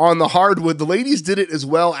on the hardwood. The ladies did it as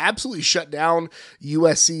well. Absolutely shut down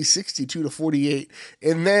USC 62-48.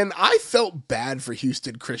 And then I felt bad for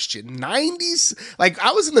Houston Christian. 90s, like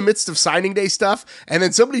I was in the midst of signing day stuff, and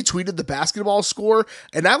then somebody tweeted the basketball score,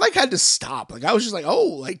 and I like had to stop. Like I was just like, oh,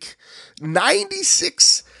 like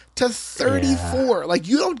 96 to 34. Like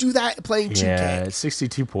you don't do that playing 2K. Yeah,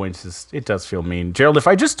 62 points it does feel mean. Gerald, if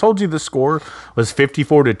I just told you the score was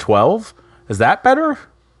 54-12, is that better?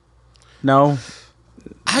 No.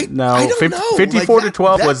 I don't know.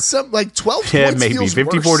 54-12 was like 12 yeah, points. maybe feels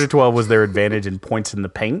 54-12 worse. was their advantage in points in the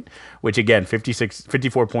paint, which again,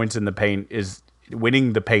 54 points in the paint is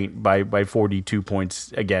winning the paint by 42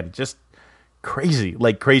 points. Again, just crazy,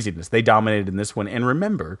 like craziness. They dominated in this one. And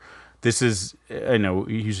remember, this is, I know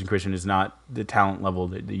Houston Christian is not the talent level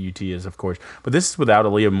that the UT is, of course, but this is without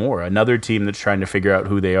Aaliyah Moore, another team that's trying to figure out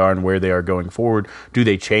who they are and where they are going forward. Do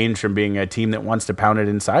they change from being a team that wants to pound it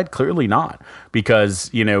inside? Clearly not, because,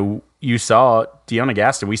 you saw Deonna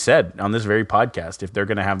Gaston, we said on this very podcast, if they're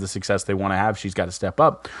going to have the success they want to have, she's got to step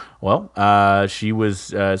up. Well, she was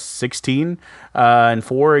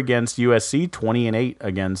 16-4 against USC, 20-8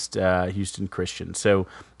 against Houston Christian. So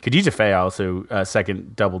Khadija Faye also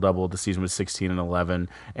second double-double of the season with 16-11,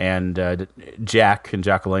 and Jack and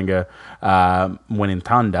Jackalenga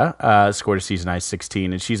Wenintanda scored a season high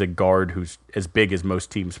 16, and she's a guard who's as big as most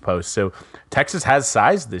teams post. So Texas has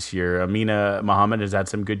size this year. Amina Muhammad has had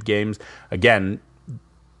some good games. Again,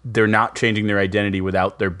 they're not changing their identity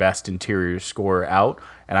without their best interior scorer out,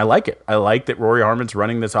 and I like it. I like that Rory Harmon's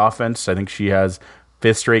running this offense. I think she has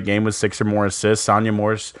fifth straight game with 6 or more assists. Sonia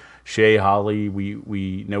Morse, Shea Holly,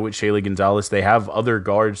 we know what Shaylee Gonzalez. They have other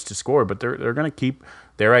guards to score, but they're going to keep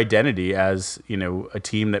their identity as a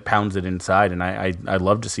team that pounds it inside, and I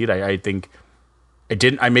love to see it. I think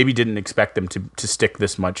I maybe didn't expect them to stick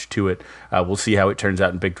this much to it. We'll see how it turns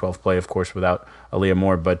out in Big 12 play, of course, without Aaliyah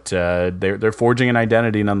Moore, but they're forging an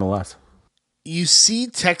identity nonetheless. You see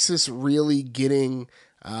Texas really getting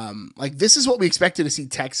this is what we expected to see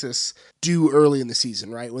Texas do early in the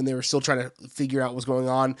season, right? When they were still trying to figure out what's going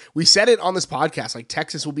on. We said it on this podcast, like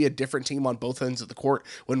Texas will be a different team on both ends of the court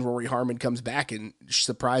when Rory Harmon comes back, and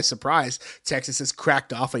surprise, surprise, Texas has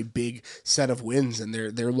cracked off a big set of wins, and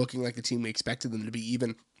they're looking like the team we expected them to be,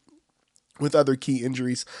 even with other key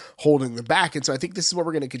injuries holding them back. And so I think this is what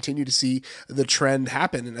we're going to continue to see the trend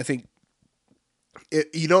happen. And I think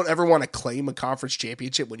you don't ever want to claim a conference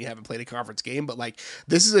championship when you haven't played a conference game, but like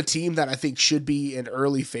this is a team that I think should be an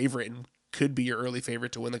early favorite and could be your early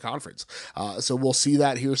favorite to win the conference. So we'll see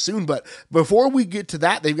that here soon. But before we get to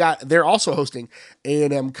that, they're also hosting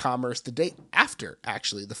A&M Commerce the day after,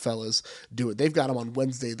 actually, the fellas do it. They've got them on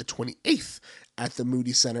Wednesday, the 28th at the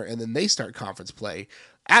Moody Center, and then they start conference play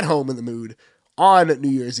at home in the Mood on New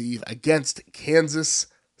Year's Eve against Kansas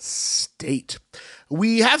State.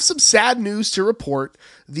 We have some sad news to report.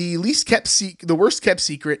 The worst kept secrets,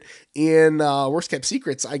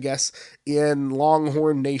 I guess, in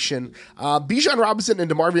Longhorn Nation. Bijan Robinson and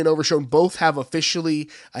DeMarvion Overshown both have officially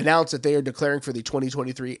announced that they are declaring for the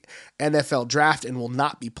 2023 NFL Draft and will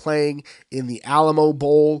not be playing in the Alamo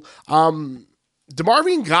Bowl.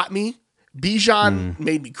 DeMarvion got me. Bijan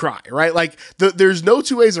made me cry, right? Like there's no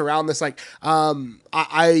two ways around this. Like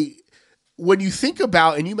when you think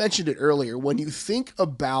about, and you mentioned it earlier, when you think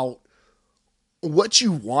about what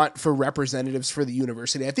you want for representatives for the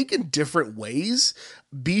university, I think in different ways,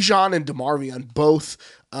 Bijan and DeMarvion both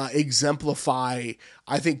exemplify,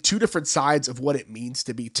 I think, two different sides of what it means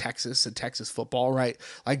to be Texas and Texas football, right?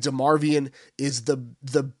 Like DeMarvion is the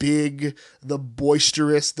big, the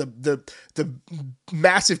boisterous, the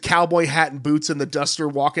massive cowboy hat and boots and the duster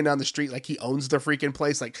walking down the street like he owns the freaking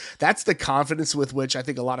place. Like that's the confidence with which I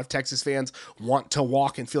think a lot of Texas fans want to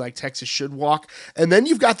walk and feel like Texas should walk. And then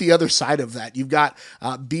you've got the other side of that. You've got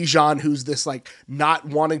Bijan, who's this like not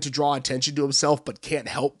wanting to draw attention to himself, but can't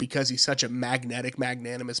help because he's such a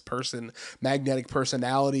magnanimous person, magnetic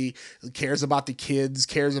personality, cares about the kids,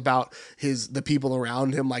 cares about the people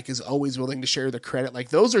around him, like is always willing to share the credit. Like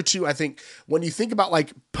those are two, I think, when you think about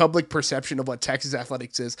like public perception of what Texas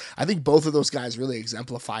athletics is, I think both of those guys really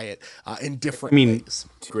exemplify it in different ways.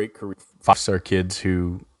 Great career. Five-star kids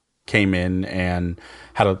who came in and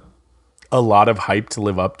had a lot of hype to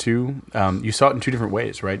live up to. You saw it in two different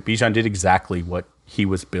ways, right? Bijan did exactly what he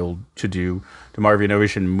was billed to do. DeMarvion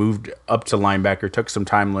Overshown moved up to linebacker, took some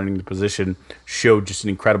time learning the position, showed just an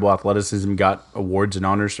incredible athleticism, got awards and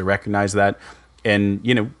honors to recognize that, and,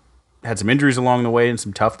 had some injuries along the way and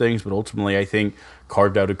some tough things, but ultimately I think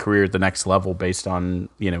carved out a career at the next level based on,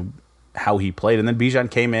 how he played. And then Bijan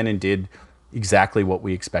came in and did exactly what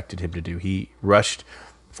we expected him to do. He rushed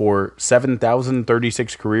for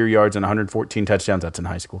 7,036 career yards and 114 touchdowns. That's in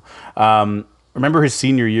high school. Remember his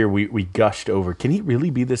senior year, we gushed over. Can he really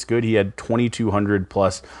be this good? He had 2,200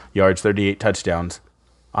 plus yards, 38 touchdowns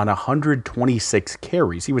on 126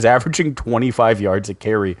 carries. He was averaging 25 yards a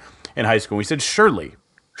carry in high school. We said, surely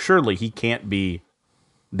he can't be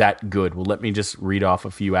that good. Well, let me just read off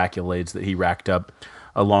a few accolades that he racked up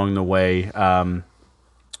along the way.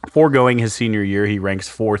 Foregoing his senior year, he ranks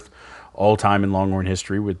fourth all-time in Longhorn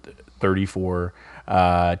history with 34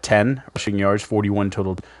 10 rushing yards, 41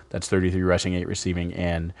 total. That's 33 rushing, 8 receiving,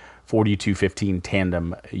 and 42-15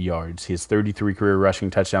 tandem yards. His 33 career rushing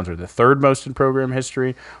touchdowns are the third most in program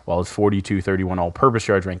history, while his 42-31 all-purpose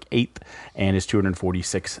yards rank 8th, and his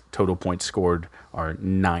 246 total points scored are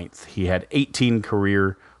 9th. He had 18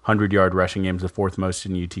 career 100-yard rushing games, the fourth most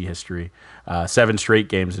in UT history. 7 straight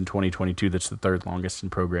games in 2022. That's the third longest in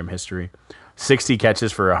program history. 60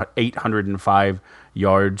 catches for 805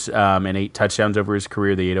 yards and 8 touchdowns over his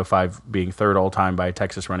career, the 805 being third all-time by a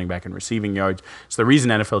Texas running back in receiving yards. It's the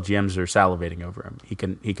reason NFL GMs are salivating over him. He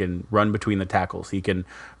can run between the tackles. He can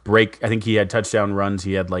break. I think he had touchdown runs.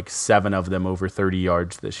 He had like 7 of them over 30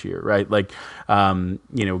 yards this year, right? Like, a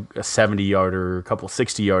 70-yarder, a couple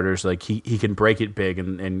 60-yarders. Like, he can break it big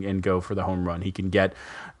and go for the home run. He can get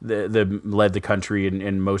led the country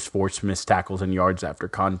in most forced missed tackles and yards after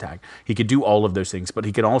contact. He could do all of those things, but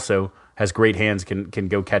he can also has great hands, can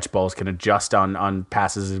go catch balls, can adjust on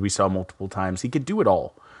passes as we saw multiple times. He could do it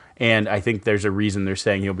all. And I think there's a reason they're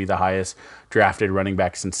saying he'll be the highest drafted running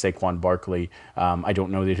back since Saquon Barkley. I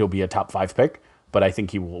don't know that he'll be a top 5 pick, but I think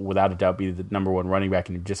he will without a doubt be the number 1 running back,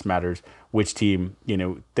 and it just matters which team,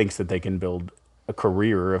 thinks that they can build a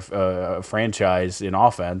career, a franchise in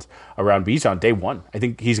offense around Bijan day one. I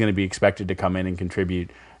think he's going to be expected to come in and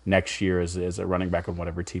contribute next year as a running back on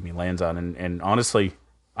whatever team he lands on. And honestly,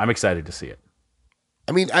 I'm excited to see it.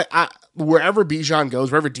 I mean, I wherever Bijan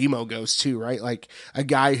goes, wherever Demo goes too, right? Like a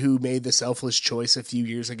guy who made the selfless choice a few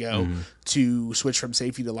years ago to switch from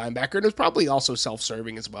safety to linebacker, and it was probably also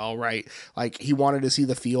self-serving as well, right? Like he wanted to see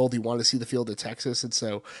the field. He wanted to see the field at Texas, and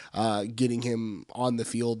so getting him on the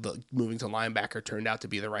field, moving to linebacker turned out to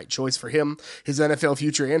be the right choice for him, his NFL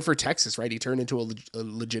future, and for Texas, right? He turned into a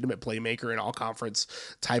legitimate playmaker, an all-conference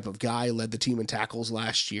type of guy, led the team in tackles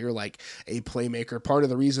last year, like a playmaker. Part of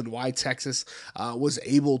the reason why Texas was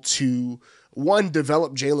able to, one,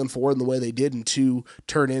 develop Jaylan Ford in the way they did, and 2,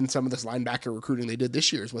 turn in some of this linebacker recruiting they did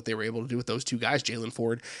this year is what they were able to do with those 2 guys, Jaylan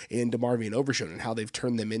Ford and DeMarvion Overshown, and how they've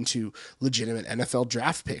turned them into legitimate NFL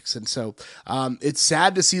draft picks. And so it's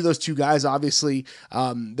sad to see those 2 guys. Obviously,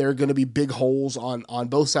 there are going to be big holes on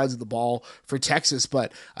both sides of the ball for Texas,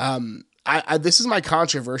 but this is my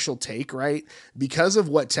controversial take, right? Because of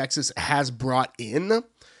what Texas has brought in,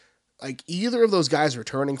 like either of those guys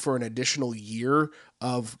returning for an additional year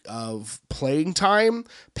of playing time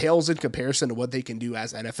pales in comparison to what they can do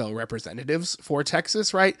as NFL representatives for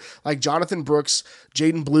Texas, right? Like Jonathan Brooks,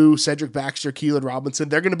 Jaden Blue, Cedric Baxter, Keelan Robinson,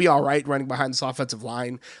 they're going to be all right running behind this offensive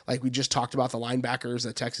line. Like we just talked about the linebackers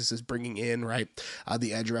that Texas is bringing in, right?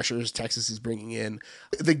 The edge rushers Texas is bringing in.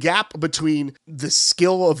 The gap between the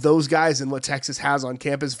skill of those guys and what Texas has on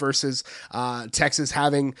campus versus Texas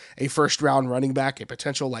having a first-round running back, a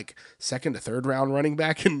potential like second to third round running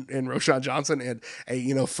back in Roschon Johnson, and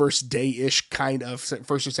a first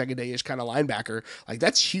or second day-ish kind of linebacker, like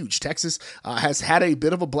that's huge. Texas has had a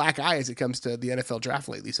bit of a black eye as it comes to the NFL draft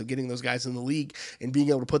lately, so getting those guys in the league and being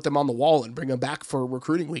able to put them on the wall and bring them back for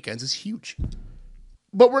recruiting weekends is huge.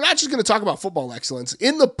 But we're not just going to talk about football excellence.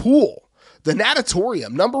 In the pool, the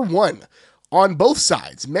natatorium, number 1 on both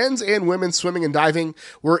sides, men's and women's swimming and diving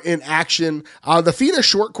were in action. The FINA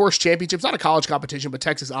Short Course Championships, not a college competition, but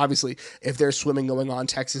Texas, obviously, if there's swimming going on,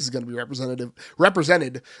 Texas is going to be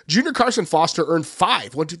represented. Junior Carson Foster earned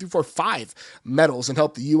 5 medals and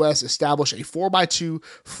helped the U.S. establish a 4x2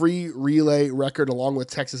 free relay record along with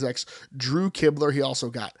Texas X Drew Kibler. He also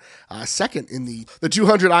got second in the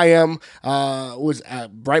 200 IM, was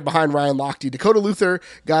right behind Ryan Lochte. Dakota Luther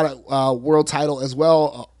got a world title as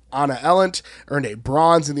well. Anna Ellent earned a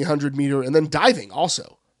bronze in the 100-meter, and then diving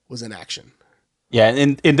also was in action. Yeah,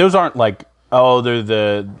 and those aren't like, they're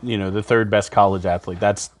the third best college athlete.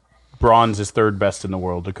 That's bronze is third best in the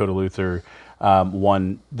world. Dakota Luther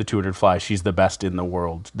won the 200 fly. She's the best in the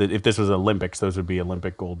world. If this was Olympics, those would be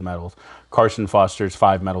Olympic gold medals. Carson Foster's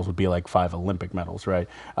 5 medals would be like 5 Olympic medals, right?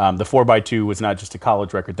 The 4x2 was not just a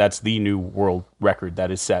college record. That's the new world record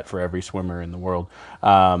that is set for every swimmer in the world,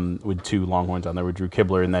 with 2 Longhorns on there with Drew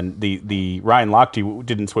Kibler. And then the Ryan Lochte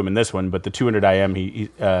didn't swim in this one, but the 200 IM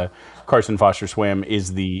Carson Foster swam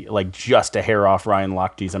is just a hair off Ryan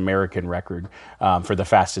Lochte's American record for the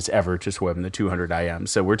fastest ever to swim the 200 IM.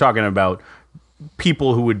 So we're talking about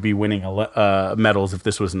people who would be winning medals if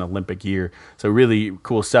this was an Olympic year. So really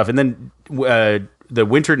cool stuff. And then the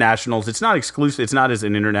Winter Nationals, it's not exclusive. It's not as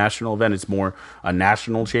an international event. It's more a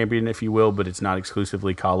national champion, if you will, but it's not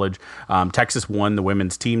exclusively college. Texas won the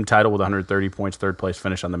women's team title with 130 points. Third place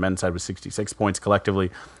finish on the men's side with 66 points collectively.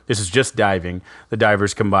 This is just diving. The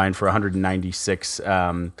divers combined for 196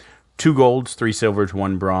 2 golds, 3 silvers,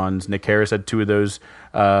 1 bronze. Nick Harris had 2 of those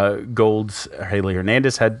golds. Haley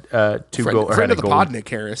Hernandez had 2 golds. Friend of the pod, Nick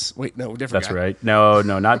Harris. Wait, no, different That's guy. right. No,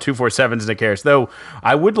 not 247's Nick Harris. Though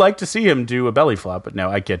I would like to see him do a belly flop, but no,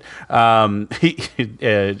 I kid.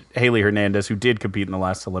 Haley Hernandez, who did compete in the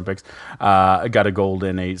last Olympics, got a gold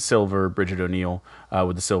and a silver. Bridget O'Neill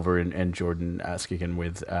with the silver, and Jordan Skicken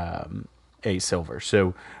with a silver.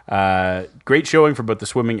 So great showing for both the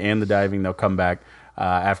swimming and the diving. They'll come back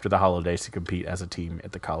after the holidays to compete as a team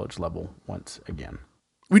at the college level once again.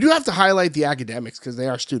 We do have to highlight the academics because they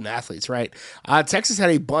are student athletes, right? Texas had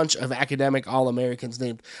a bunch of academic All-Americans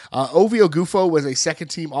named. Ovie Ogufo was a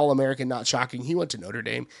second-team All-American, not shocking. He went to Notre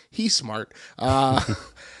Dame. He's smart.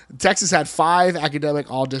 Texas had 5 academic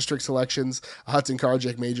All-District selections: Hudson Carr,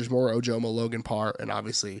 Jake Majors, Mora Ojomo, Logan Parr, and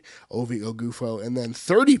obviously Ovie Ogufo. And then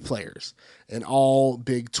 30 players in all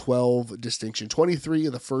Big 12 distinction, 23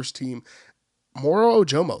 of the first team. Moro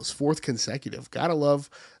Ojomo's 4th consecutive. Gotta love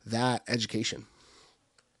that education.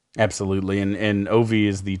 Absolutely. And Ovie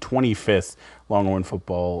is the 25th Longhorn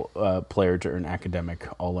football player to earn academic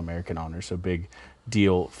All-American honors. So big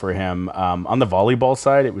deal for him. On the volleyball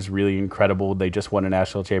side, it was really incredible. They just won a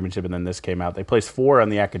national championship, and then this came out. They placed 4 on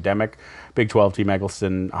the academic Big 12 team: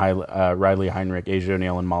 Eggleston, Riley Heinrich, Asia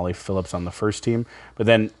O'Neill, and Molly Phillips on the first team. But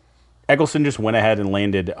then Eggleston just went ahead and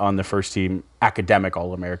landed on the first team academic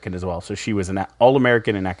All-American as well. So she was an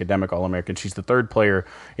All-American and academic All-American. She's the 3rd player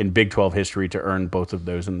in Big 12 history to earn both of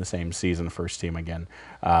those in the same season. First team again,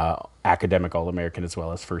 academic All-American as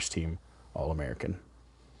well as first team All-American.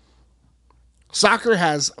 Soccer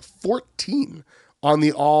has 14 on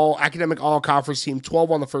the academic all-conference team,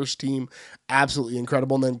 12 on the first team. Absolutely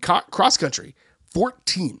incredible. And then cross country,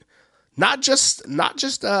 14. Not just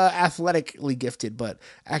athletically gifted, but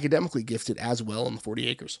academically gifted as well in the 40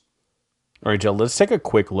 acres. All right, Jill, let's take a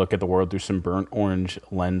quick look at the world through some burnt orange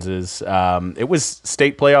lenses. It was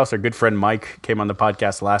state playoffs. Our good friend Mike came on the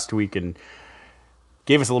podcast last week and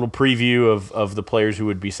gave us a little preview of the players who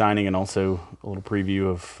would be signing, and also a little preview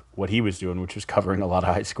of what he was doing, which was covering a lot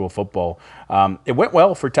of high school football. It went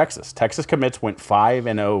well for Texas. Texas commits went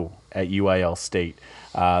 5-0 at UIL State.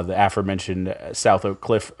 The aforementioned South Oak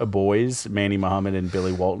Cliff boys, Manny Muhammad and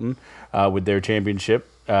Billy Walton, with their championship.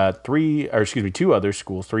 2 other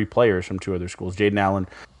schools, 3 players from 2 other schools. Jaden Allen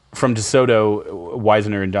from DeSoto,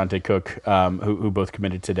 Weisner and Dante Cook, who both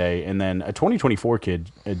committed today. And then a 2024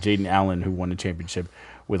 kid, Jaden Allen, who won a championship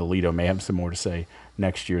with Aledo. May have some more to say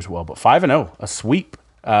next year as well. But 5-0, a sweep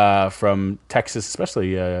from Texas,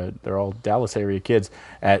 especially they're all Dallas area kids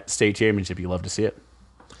at state championship. You love to see it.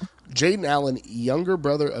 Jaden Allen, younger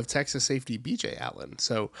brother of Texas safety BJ Allen.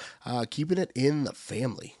 So keeping it in the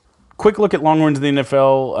family. Quick look at Longhorns in the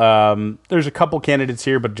NFL. There's a couple candidates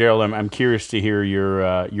here, but Gerald, I'm curious to hear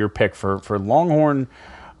your pick for Longhorn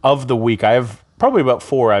of the week. I have probably about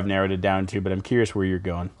 4 I've narrowed it down to, but I'm curious where you're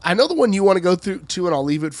going. I know the one you want to go through to, and I'll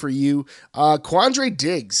leave it for you. Quandre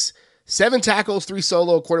Diggs. 7 tackles, 3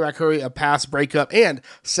 solo, quarterback hurry, a pass breakup, and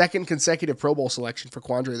 2nd consecutive Pro Bowl selection for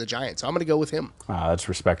Quandre the Giant. So I'm going to go with him. That's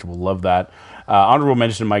respectable. Love that. Honorable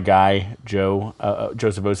mention to my guy, Joseph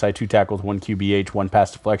Osai, 2 tackles, 1 QBH, 1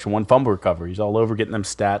 pass deflection, 1 fumble recovery. He's all over getting them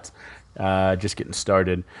stats, just getting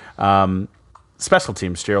started. Special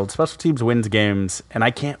teams, Gerald. Special teams wins games, and I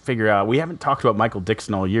can't figure out. We haven't talked about Michael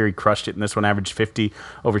Dixon all year. He crushed it in this one, averaged 50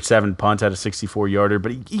 over 7 punts, had a 64-yarder.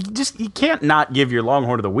 But he can't not give your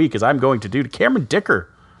Longhorn of the week, as I'm going to do, to Cameron Dicker.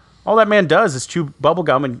 All that man does is chew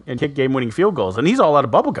bubblegum and kick game-winning field goals, and he's all out of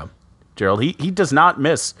bubblegum, Gerald. He does not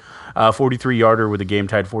miss a 43-yarder with a game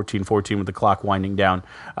tied 14-14 with the clock winding down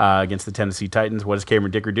against the Tennessee Titans. What does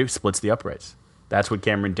Cameron Dicker do? Splits the uprights. That's what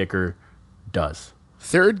Cameron Dicker does.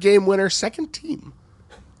 3rd game winner, 2nd team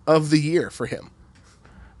of the year for him.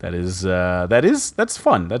 That's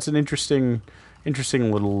fun. That's an interesting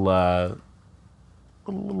little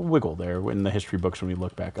little wiggle there in the history books when we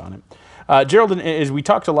look back on it. Gerald, as we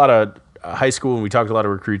talked a lot of high school and we talked a lot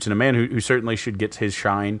of recruits, and a man who certainly should get his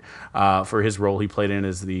shine for his role he played in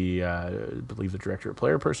as the, I believe, the director of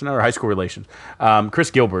player personnel or high school relations.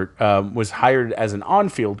 Chris Gilbert was hired as an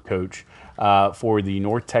on-field coach for the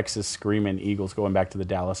North Texas Screaming Eagles, going back to the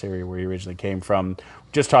Dallas area where he originally came from.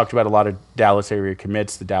 Just talked about a lot of Dallas area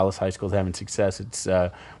commits. The Dallas high schools having success. It's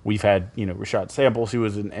we've had Rashad Samples, who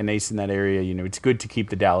was an ace in that area. It's good to keep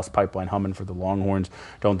the Dallas pipeline humming for the Longhorns.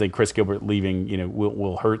 Don't think Chris Gilbert leaving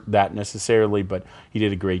will hurt that necessarily, but he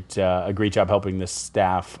did a great job helping the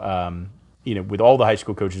staff. With all the high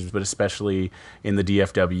school coaches, but especially in the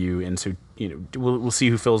DFW, and so we'll see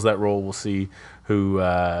who fills that role. We'll see who.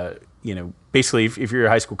 Basically, if you're a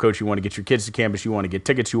high school coach, you want to get your kids to campus, you want to get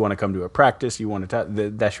tickets, you want to come to a practice, you want to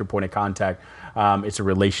that's your point of contact. It's a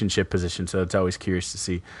relationship position, so it's always curious to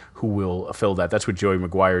see who will fill that. That's what Joey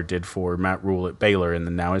McGuire did for Matt Rule at Baylor, and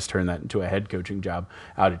then now has turned that into a head coaching job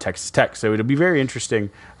out at Texas Tech. So it'll be very interesting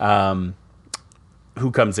who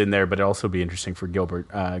comes in there, but it'll also be interesting for Gilbert.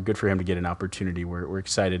 Good for him to get an opportunity. We're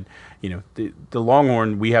excited. The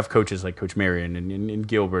Longhorn, we have coaches like Coach Marion and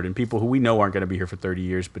Gilbert and people who we know aren't going to be here for 30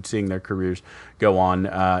 years, but seeing their careers go on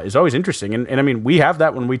is always interesting. And I mean, we have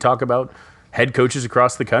that when we talk about head coaches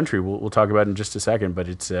across the country. We'll talk about it in just a second, but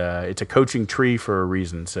it's a coaching tree for a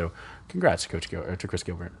reason. So congrats to Chris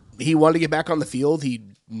Gilbert. He wanted to get back on the field. He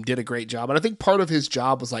did a great job. And I think part of his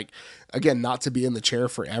job was again, not to be in the chair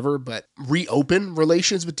forever, but reopen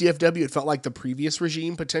relations with DFW. It felt like the previous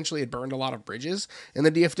regime potentially had burned a lot of bridges in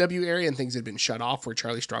the DFW area and things had been shut off, where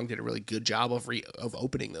Charlie Strong did a really good job of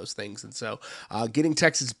opening those things. And so getting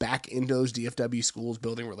Texas back into those DFW schools,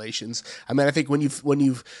 building relations. I mean, I think when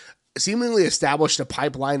you've seemingly established a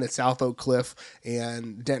pipeline at South Oak Cliff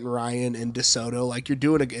and Denton Ryan and DeSoto, you're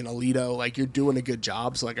doing in Aledo, you're doing a good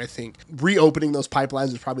job. So I think reopening those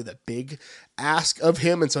pipelines is probably the big ask of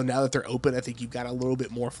him. And so now that they're open, I think you've got a little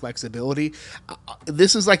bit more flexibility.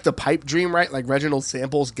 This is the pipe dream, right? Reginald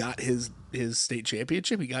Samples got his state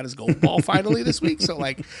championship. He got his gold ball finally this week. So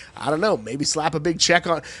I don't know, maybe slap a big check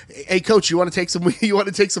on, hey coach, you want to take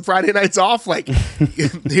some Friday nights off?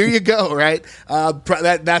 Here you go. Right.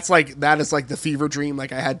 That is the fever dream. I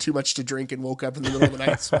had too much to drink and woke up in the middle of the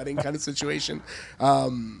night sweating kind of situation.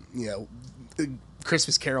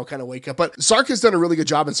 Christmas Carol kind of wake up. But Sark has done a really good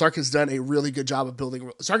job, and Sark has done a really good job of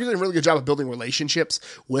building relationships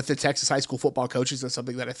with the Texas high school football coaches. That's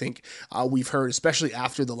something that I think we've heard, especially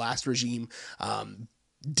after the last regime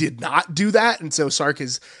did not do that. And so Sark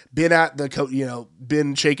has been at the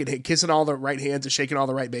been kissing all the right hands and shaking all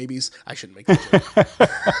the right babies. I shouldn't make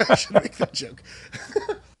that joke.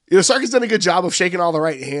 Sark has done a good job of shaking all the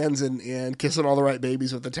right hands and kissing all the right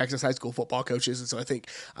babies with the Texas high school football coaches. And so I think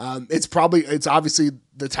it's obviously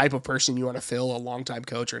the type of person you want to fill, a longtime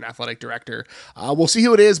coach or an athletic director. We'll see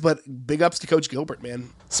who it is, but big ups to Coach Gilbert, man.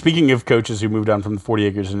 Speaking of coaches who moved on from the 40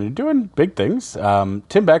 acres and are doing big things,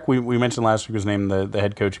 Tim Beck, we mentioned last week, was named the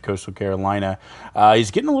head coach of Coastal Carolina.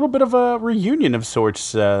 He's getting a little bit of a reunion of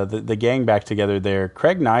sorts, the gang back together there.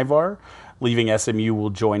 Craig Nivar, leaving SMU, will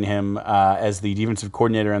join him as the defensive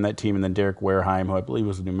coordinator on that team, and then Derek Wareheim, who I believe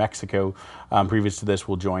was in New Mexico previous to this,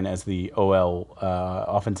 will join as the OL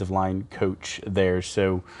offensive line coach there.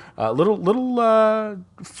 So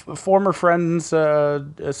former friends,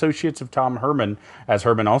 associates of Tom Herman, as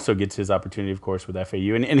Herman also gets his opportunity, of course, with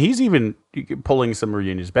FAU, and he's even pulling some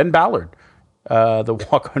reunions. Ben Ballard, the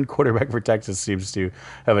walk-on quarterback for Texas, seems to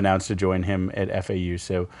have announced to join him at FAU.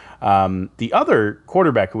 So the other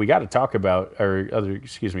quarterback who we got to talk about,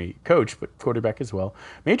 coach, but quarterback as well,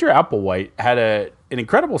 Major Applewhite, had an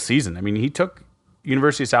incredible season. I mean, he took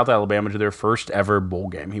University of South Alabama to their first ever bowl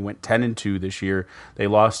game. He went 10-2 this year. They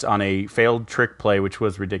lost on a failed trick play, which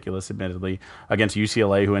was ridiculous, admittedly, against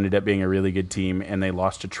UCLA, who ended up being a really good team, and they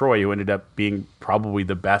lost to Troy, who ended up being probably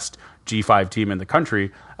the best G5 team in the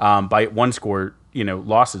country by one score.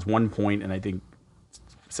 Losses 1 point and I think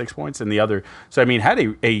 6 points in the other. So I mean, had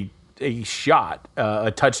a shot,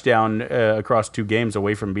 a touchdown across 2 games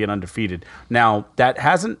away from being undefeated. Now that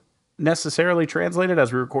hasn't necessarily translated,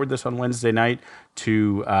 as we record this on Wednesday night,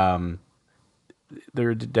 to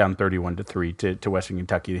they're down 31-3 to Western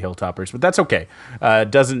Kentucky, the Hilltoppers, but that's okay.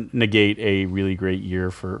 Doesn't negate a really great year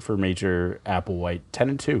for Major Applewhite.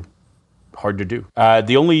 10-2. Hard to do.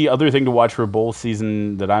 The only other thing to watch for a bowl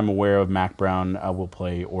season that I'm aware of, Mac Brown will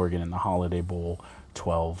play Oregon in the Holiday Bowl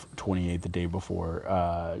 12/28, the day before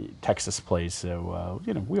Texas plays. So,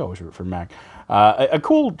 we always root for Mac. A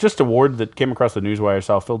cool award that came across the newswire. I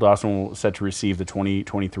saw Phil Dawson set to receive the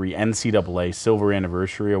 2023 NCAA Silver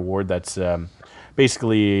Anniversary Award. That's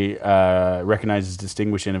basically recognizes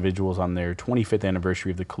distinguished individuals on their 25th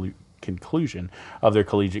anniversary of the conclusion of their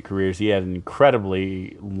collegiate careers. He had an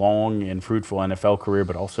incredibly long and fruitful NFL career,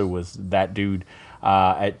 but also was that dude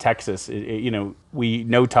at Texas. We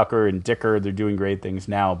know Tucker and Dicker; they're doing great things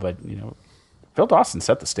now, but Phil Dawson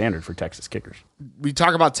set the standard for Texas kickers. We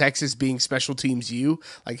talk about Texas being special teams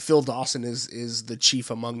like Phil Dawson is the chief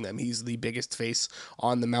among them. He's the biggest face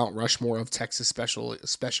on the Mount Rushmore of Texas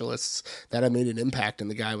specialists that have made an impact, and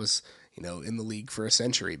the guy was, in the league for a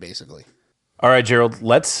century, basically. All right, Gerald,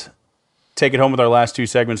 let's take it home with our last two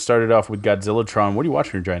segments. Started off with Godzillatron. What are you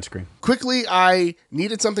watching on your giant screen? Quickly, I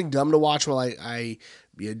needed something dumb to watch while I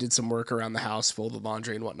did some work around the house, folded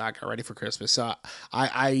laundry and whatnot, got ready for Christmas. So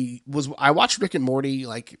I watched Rick and Morty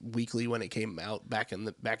like weekly when it came out back in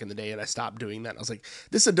the day, and I stopped doing that. I was like,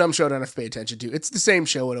 this is a dumb show I don't have to pay attention to. It's the same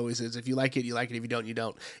show it always is. If you like it, you like it. If you don't, you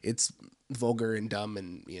don't. It's vulgar and dumb,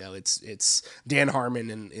 and it's Dan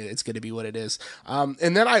Harmon, and it's going to be what it is.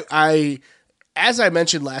 And then I as I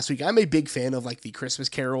mentioned last week, I'm a big fan of like the Christmas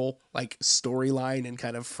Carol like storyline and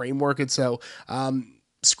kind of framework, and so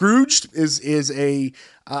Scrooged is a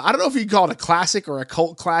I don't know if you call it a classic or a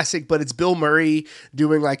cult classic, but it's Bill Murray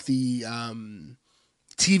doing like the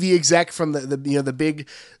TV exec from the big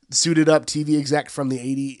suited up TV exec from the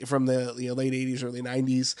late 80s, early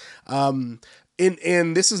 90s.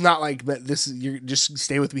 And this is not like, but this is, you're just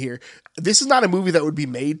stay with me here. This is not a movie that would be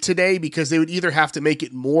made today because they would either have to make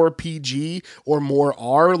it more PG or more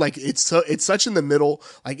R. Like it's such in the middle.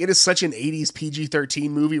 Like it is such an 80s PG-13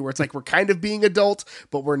 movie where it's like, we're kind of being adult,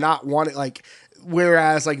 but we're not wanting like,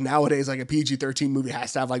 whereas like nowadays, like a PG-13 movie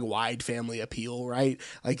has to have like wide family appeal, right?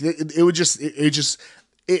 Like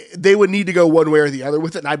they would need to go one way or the other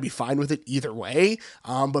with it, and I'd be fine with it either way.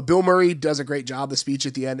 But Bill Murray does a great job. The speech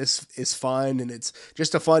at the end is fun, and it's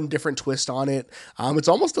just a fun, different twist on it. It's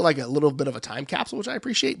almost like a little bit of a time capsule, which I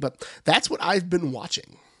appreciate, but that's what I've been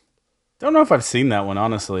watching. Don't know if I've seen that one,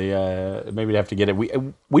 honestly. Maybe I'd have to get it.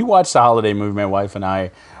 We watched the holiday movie, my wife and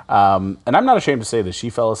I, and I'm not ashamed to say this. She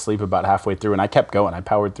fell asleep about halfway through, and I kept going. I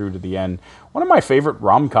powered through to the end. One of my favorite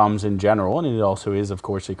rom-coms in general, and it also is, of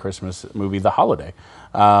course, a Christmas movie, The Holiday.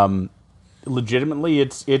 Legitimately,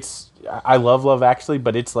 it's I love Love Actually,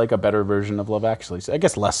 but it's like a better version of Love Actually. So I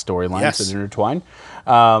guess less storylines that intertwine.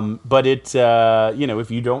 But it,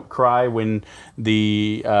 if you don't cry when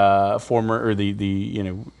the former or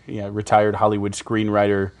the retired Hollywood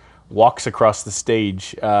screenwriter walks across the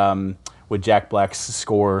stage with Jack Black's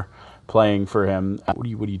score playing for him, what are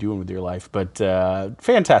you doing with your life? But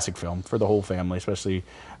fantastic film for the whole family, especially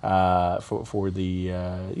for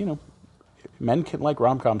the men can like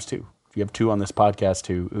rom-coms too. You have two on this podcast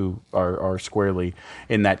who are squarely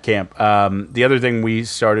in that camp. The other thing we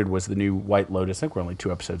started was the new White Lotus. I think we're only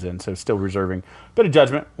 2 episodes in, so still reserving a bit of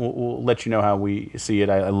judgment. We'll let you know how we see it.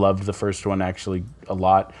 I loved the first one actually a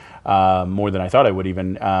lot, more than I thought I would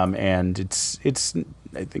even. And it's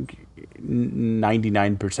I think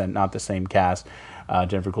 99% not the same cast.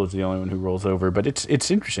 Jennifer Coolidge is the only one who rolls over, but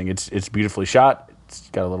it's interesting. It's beautifully shot. It's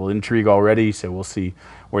got a little intrigue already, so we'll see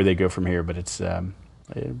where they go from here. But it's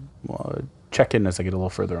check in as I get a little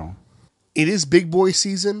further on. It is big boy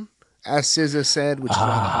season, as SZA said, which is why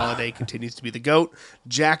The Holiday continues to be the GOAT.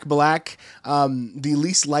 Jack Black, the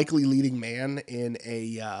least likely leading man in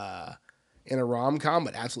a rom-com,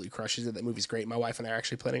 but absolutely crushes it. That movie's great. My wife and I are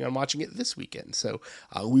actually planning on watching it this weekend, so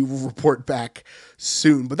we will report back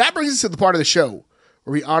soon. But that brings us to the part of the show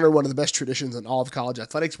where we honor one of the best traditions in all of college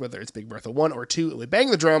athletics, whether it's Big Bertha 1 or 2, and we bang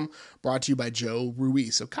the drum, brought to you by Joe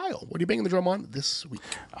Ruiz. So, Kyle, what are you banging the drum on this week?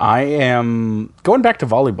 I am going back to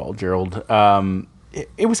volleyball, Gerald.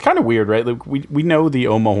 It was kind of weird, right? Like we know the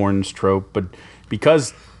Oma Horns trope, but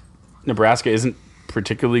because Nebraska isn't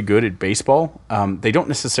particularly good at baseball, they don't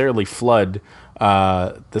necessarily flood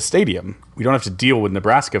the stadium. We don't have to deal with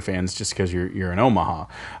Nebraska fans just because you're in Omaha.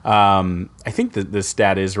 I think that the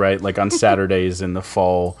stat is right. Like on Saturdays in the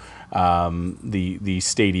fall, the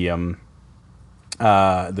stadium,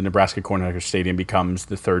 the Nebraska Cornhusker Stadium becomes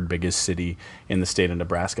the 3rd biggest city in the state of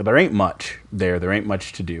Nebraska. There ain't much there. There ain't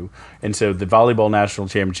much to do. And so the volleyball national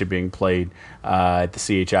championship being played at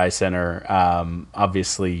the CHI Center,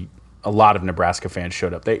 obviously a lot of Nebraska fans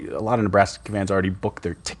showed up. A lot of Nebraska fans already booked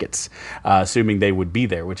their tickets, assuming they would be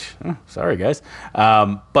there, which, sorry, guys.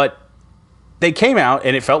 But they came out,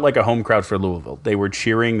 and it felt like a home crowd for Louisville. They were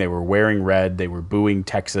cheering. They were wearing red. They were booing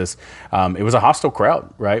Texas. It was a hostile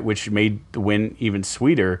crowd, right, which made the win even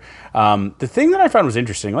sweeter. The thing that I found was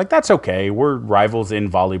interesting, like, that's okay. We're rivals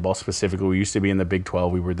in volleyball specifically. We used to be in the Big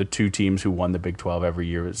 12. We were the 2 teams who won the Big 12 every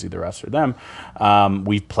year. It was either us or them.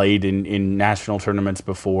 We've played in national tournaments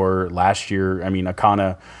before. Last year, I mean,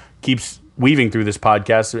 Akana keeps weaving through this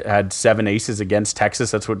podcast, had 7 aces against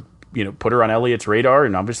Texas. That's what, put her on Elliott's radar,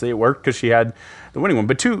 and obviously it worked because she had the winning one.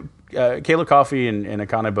 But two, Kayla Coffey and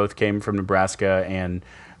Akana both came from Nebraska, and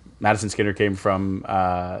Madison Skinner came from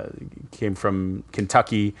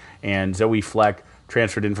Kentucky, and Zoe Fleck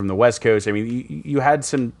transferred in from the West Coast. I mean, you had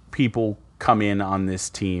some people come in on this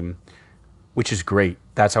team, which is great.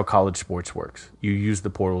 That's how college sports works. You use the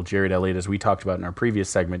portal. Jared Elliott, as we talked about in our previous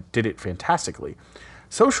segment, did it fantastically.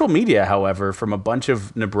 Social media, however, from a bunch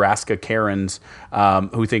of Nebraska Karens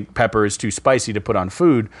who think pepper is too spicy to put on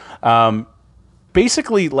food,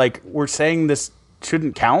 basically, like, we're saying this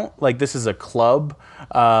shouldn't count. Like, this is a club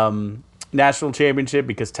national championship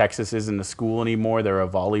because Texas isn't a school anymore. They're a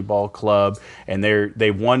volleyball club, and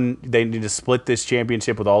they need to split this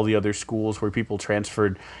championship with all the other schools where people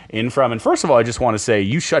transferred in from. And first of all, I just want to say,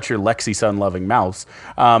 you shut your Lexi Sun loving mouths.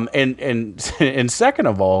 And second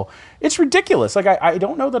of all, it's ridiculous. Like, I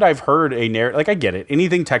don't know that I've heard a narrative. Like, I get it.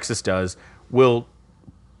 Anything Texas does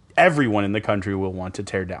everyone in the country will want to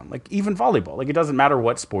tear down. Like, even volleyball. Like, it doesn't matter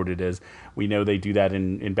what sport it is. We know they do that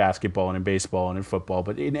in basketball and in baseball and in football,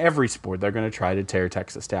 but in every sport, they're going to try to tear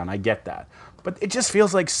Texas down. I get that. But it just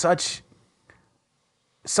feels like such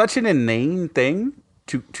an inane thing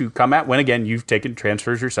to come at when, again, you've taken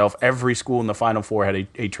transfers yourself. Every school in the Final Four had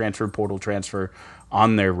a transfer portal transfer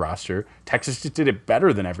on their roster. Texas just did it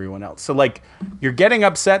better than everyone else. So, like, you're getting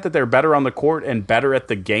upset that they're better on the court and better at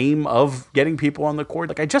the game of getting people on the court.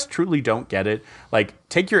 Like, I just truly don't get it. Like,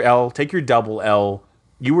 take your L, take your double L.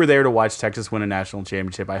 You were there to watch Texas win a national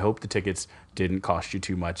championship. I hope the tickets didn't cost you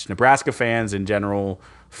too much. Nebraska fans in general,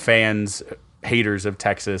 fans, haters of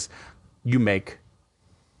Texas,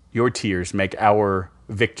 your tears make our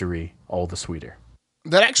victory all the sweeter.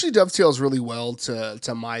 That actually dovetails really well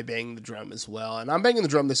to my banging the drum as well. And I'm banging the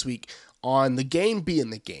drum this week on the game being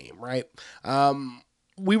the game, right?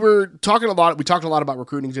 We talked a lot about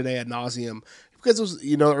recruiting today ad nauseum because it was,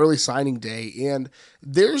 early signing day. And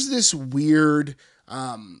there's this weird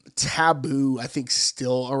taboo, I think,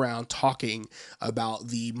 still around talking about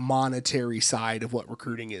the monetary side of what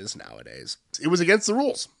recruiting is nowadays. It was against the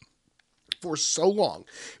rules for so long.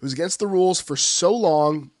 It was against the rules for so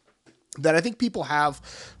long that I think people have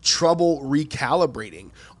trouble recalibrating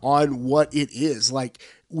on what it is. Like,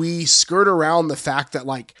 we skirt around the fact that,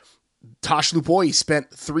 like, Tosh Lupoi spent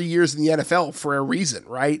 3 years in the NFL for a reason,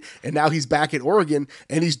 right? And now he's back at Oregon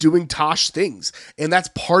and he's doing Tosh things. And that's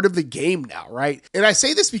part of the game now, right? And I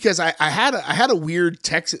say this because I had a weird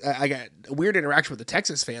I got a weird interaction with a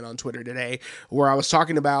Texas fan on Twitter today where I was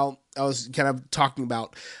kind of talking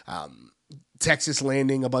about Texas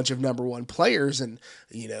landing a bunch of number one players, and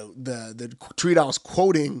the tweet I was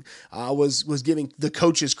quoting was giving the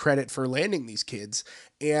coaches credit for landing these kids,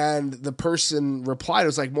 and the person replied, it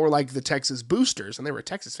was like more like the Texas boosters, and they were a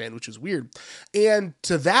Texas fan, which was weird. And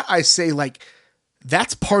to that I say, like,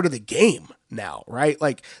 that's part of the game now, right?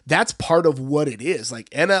 Like, that's part of what it is.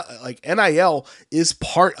 Like, NIL is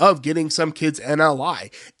part of getting some kids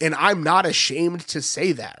NLI, and I'm not ashamed to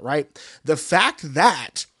say that, right? The fact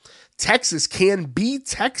that Texas can be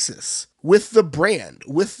Texas with the brand,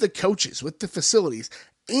 with the coaches, with the facilities.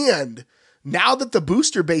 And now that the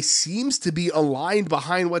booster base seems to be aligned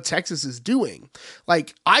behind what Texas is doing,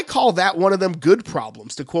 like, I call that one of them good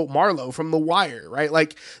problems, to quote Marlowe from The Wire, right?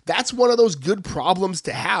 Like, that's one of those good problems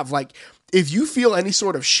to have. Like, if you feel any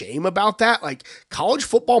sort of shame about that, like, college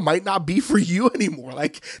football might not be for you anymore.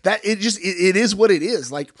 Like, that, it is what it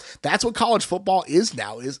is. Like, that's what college football is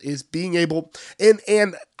now, is being able,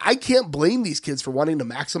 and I can't blame these kids for wanting to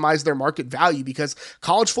maximize their market value, because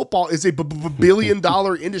college football is a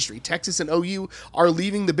billion-dollar industry. Texas and OU are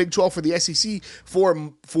leaving the Big 12 for the SEC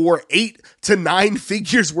for 8 to 9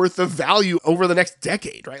 figures worth of value over the next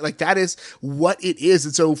decade, right? Like, that is what it is.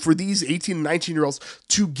 And so for these 18 and 19-year-olds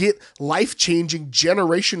to get life-changing,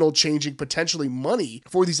 generational-changing, potentially money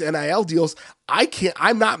for these NIL deals,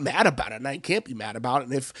 I'm not mad about it, and I can't be mad about it.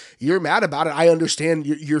 And if you're mad about it, I understand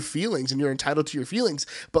your feelings, and you're entitled to your feelings.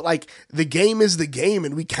 But, like, the game is the game,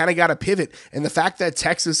 and we kind of got to pivot. And the fact that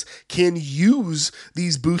Texas can use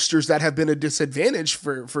these boosters that have been a disadvantage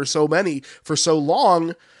for so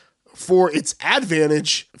long for its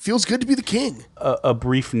advantage feels good to be the king. A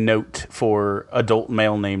brief note for adult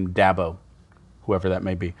male named Dabo, whoever that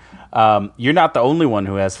may be. You're not the only one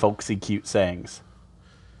who has folksy cute sayings.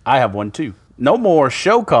 I have one too. No more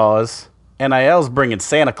show cause. NIL's bringing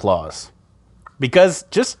Santa Claus. Because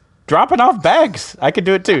just dropping off bags. I could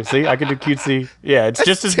do it too. See, I could do cutesy. Yeah, it's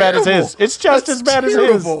just as bad as his. It's just as bad as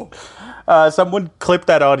his. Someone clip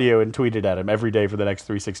that audio and tweet it at him every day for the next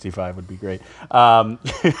 365 would be great.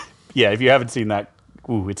 Yeah, if you haven't seen that,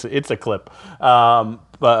 it's a clip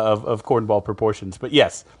of cornball proportions. But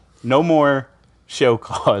yes, no more show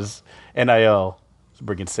cause NIL is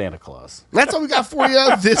bringing Santa Claus. That's all we got for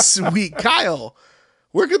you this week. Kyle,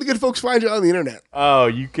 where can the good folks find you on the internet? Oh,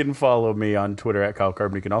 you can follow me on Twitter at Kyle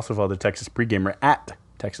Carbon. You can also follow the Texas Pregamer at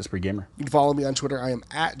Texas Pregamer. You can follow me on Twitter. I am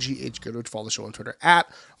at GH Goodrich. Follow the show on Twitter at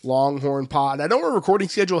Longhorn Pod. I know our recording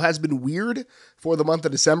schedule has been weird for the month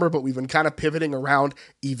of December, but we've been kind of pivoting around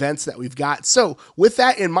events that we've got. So with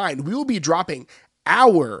that in mind, we will be dropping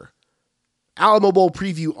our Alamo Bowl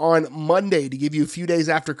preview on Monday to give you a few days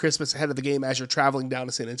after Christmas ahead of the game as you're traveling down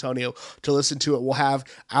to San Antonio to listen to it. We'll have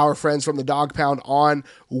our friends from the Dog Pound on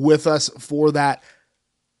with us for that.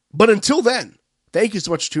 But until then, thank you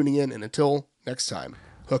so much for tuning in, and until next time,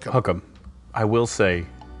 hook 'em. Hook 'em. I will say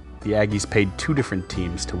the Aggies paid 2 different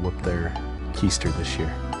teams to whoop their keister this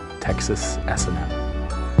year. Texas S&M.